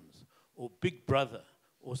Kardashians, or Big Brother,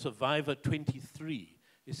 or Survivor 23,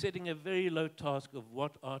 is setting a very low task of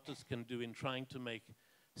what artists can do in trying to make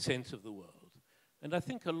sense of the world. And I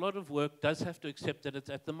think a lot of work does have to accept that it's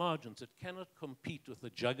at the margins. It cannot compete with the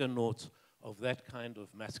juggernauts of that kind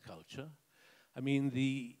of mass culture. I mean,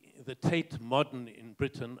 the Tate Modern in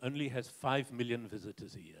Britain only has 5 million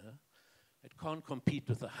visitors a year. It can't compete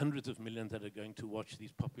with the hundreds of millions that are going to watch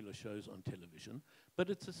these popular shows on television, but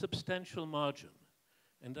it's a substantial margin.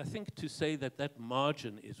 And I think to say that that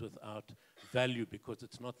margin is without value because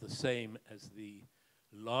it's not the same as the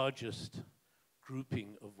largest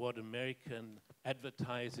grouping of what American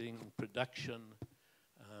advertising, production,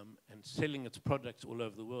 and selling its products all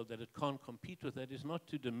over the world, that it can't compete with that, is not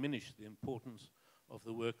to diminish the importance of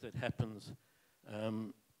the work that happens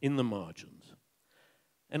in the margins.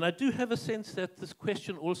 And I do have a sense that this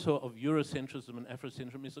question also of Eurocentrism and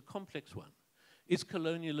Afrocentrism is a complex one. Is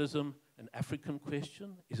colonialism an African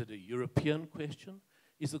question? Is it a European question?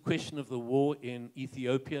 Is the question of the war in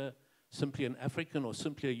Ethiopia simply an African or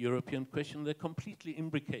simply a European question? They're completely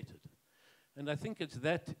imbricated. And I think it's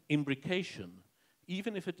that imbrication,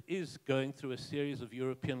 even if it is going through a series of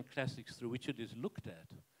European classics through which it is looked at,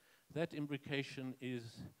 that imbrication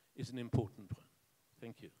is an important one.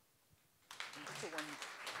 Thank you.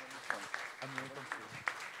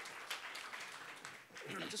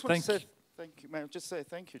 I just want to say thank you. May I just say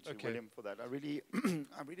thank you to William for that. I really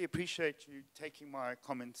appreciate you taking my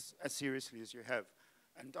comments as seriously as you have.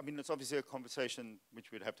 And I mean, it's obviously a conversation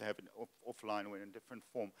which we'd have to have offline or in a different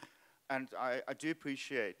form. And I do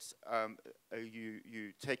appreciate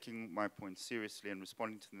you taking my points seriously and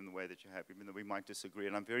responding to them in the way that you have, even though we might disagree.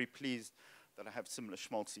 And I'm very pleased that I have similar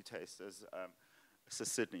schmaltzy tastes as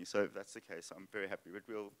Sydney. So if that's the case, I'm very happy. But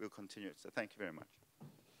we'll continue it. So thank you very much.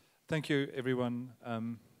 Thank you, everyone.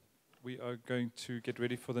 We are going to get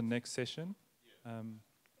ready for the next session.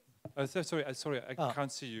 Sorry, I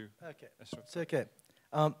can't see you. Okay, it's okay.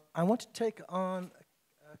 I want to take on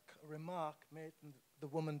a remark made from the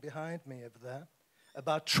woman behind me over there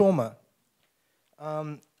about trauma.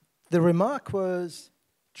 The remark was,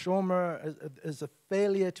 trauma is a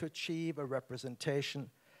failure to achieve a representation,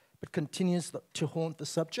 but continues to haunt the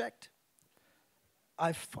subject.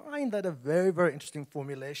 I find that a very, very interesting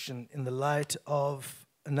formulation in the light of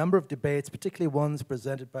a number of debates, particularly ones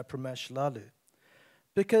presented by Pramesh Lalu,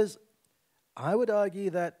 because I would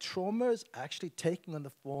argue that trauma is actually taking on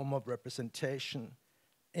the form of representation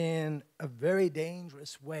in a very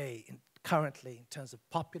dangerous way currently in terms of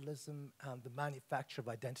populism and the manufacture of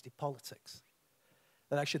identity politics.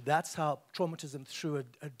 That actually that's how traumatism through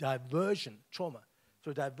a diversion,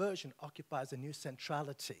 occupies a new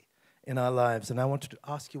centrality in our lives. And I wanted to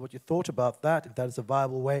ask you what you thought about that, if that is a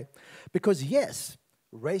viable way. Because yes,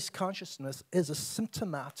 race consciousness is a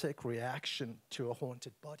symptomatic reaction to a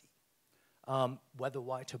haunted body, whether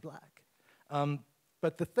white or black.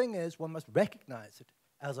 But the thing is, one must recognize it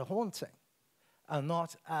as a haunting and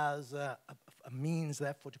not as a means,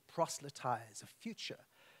 therefore, to proselytize a future.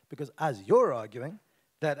 Because as you're arguing,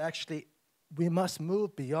 that actually we must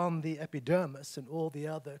move beyond the epidermis and all the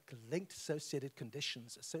other linked associated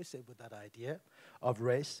conditions associated with that idea of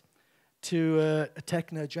race to a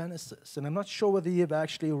technogenesis. And I'm not sure whether you've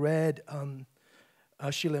actually read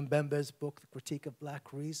Sheila Mbembe's book, The Critique of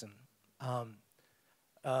Black Reason, and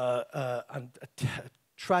a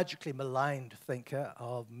tragically maligned thinker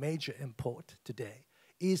of major import today,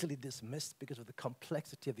 easily dismissed because of the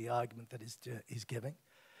complexity of the argument that he's giving.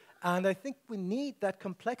 And I think we need that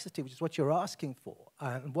complexity, which is what you're asking for.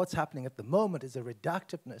 And what's happening at the moment is a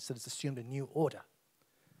reductiveness that has assumed a new order.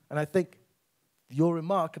 And I think your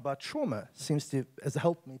remark about trauma seems to has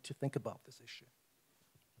helped me to think about this issue.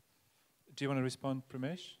 Do you want to respond,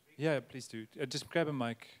 Pramesh? Yeah, please do. Just grab a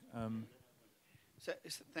mic. So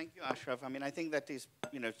thank you, Ashraf. I mean, I think that is,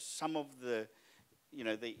 some of the,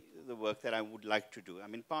 the work that I would like to do. I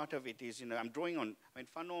mean, part of it is, I'm drawing on,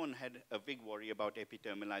 Fanon had a big worry about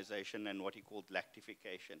epidermalization and what he called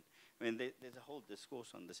lactification. I mean, there's a whole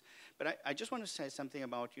discourse on this. But I just want to say something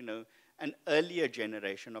about, an earlier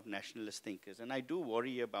generation of nationalist thinkers. And I do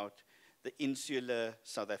worry about the insular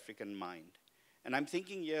South African mind. And I'm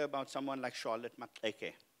thinking here about someone like Charlotte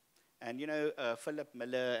Maxeke. And Philip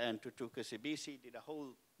Miller and Tutuka Sibisi did a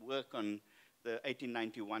whole work on the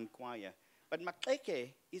 1891 choir. But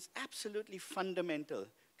Maxeke is absolutely fundamental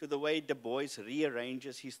to the way Du Bois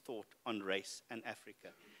rearranges his thought on race and Africa.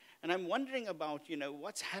 And I'm wondering about,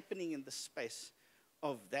 what's happening in the space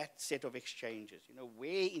of that set of exchanges.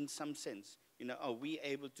 Where, in some sense, are we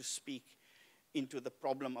able to speak into the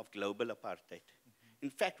problem of global apartheid? In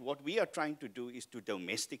fact, what we are trying to do is to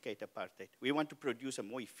domesticate apartheid. We want to produce a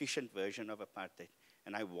more efficient version of apartheid.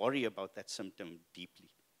 And I worry about that symptom deeply.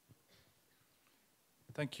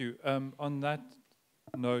 Thank you. On that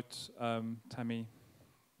note, Tammy,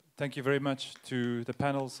 thank you very much to the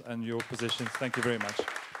panels and your positions. Thank you very much.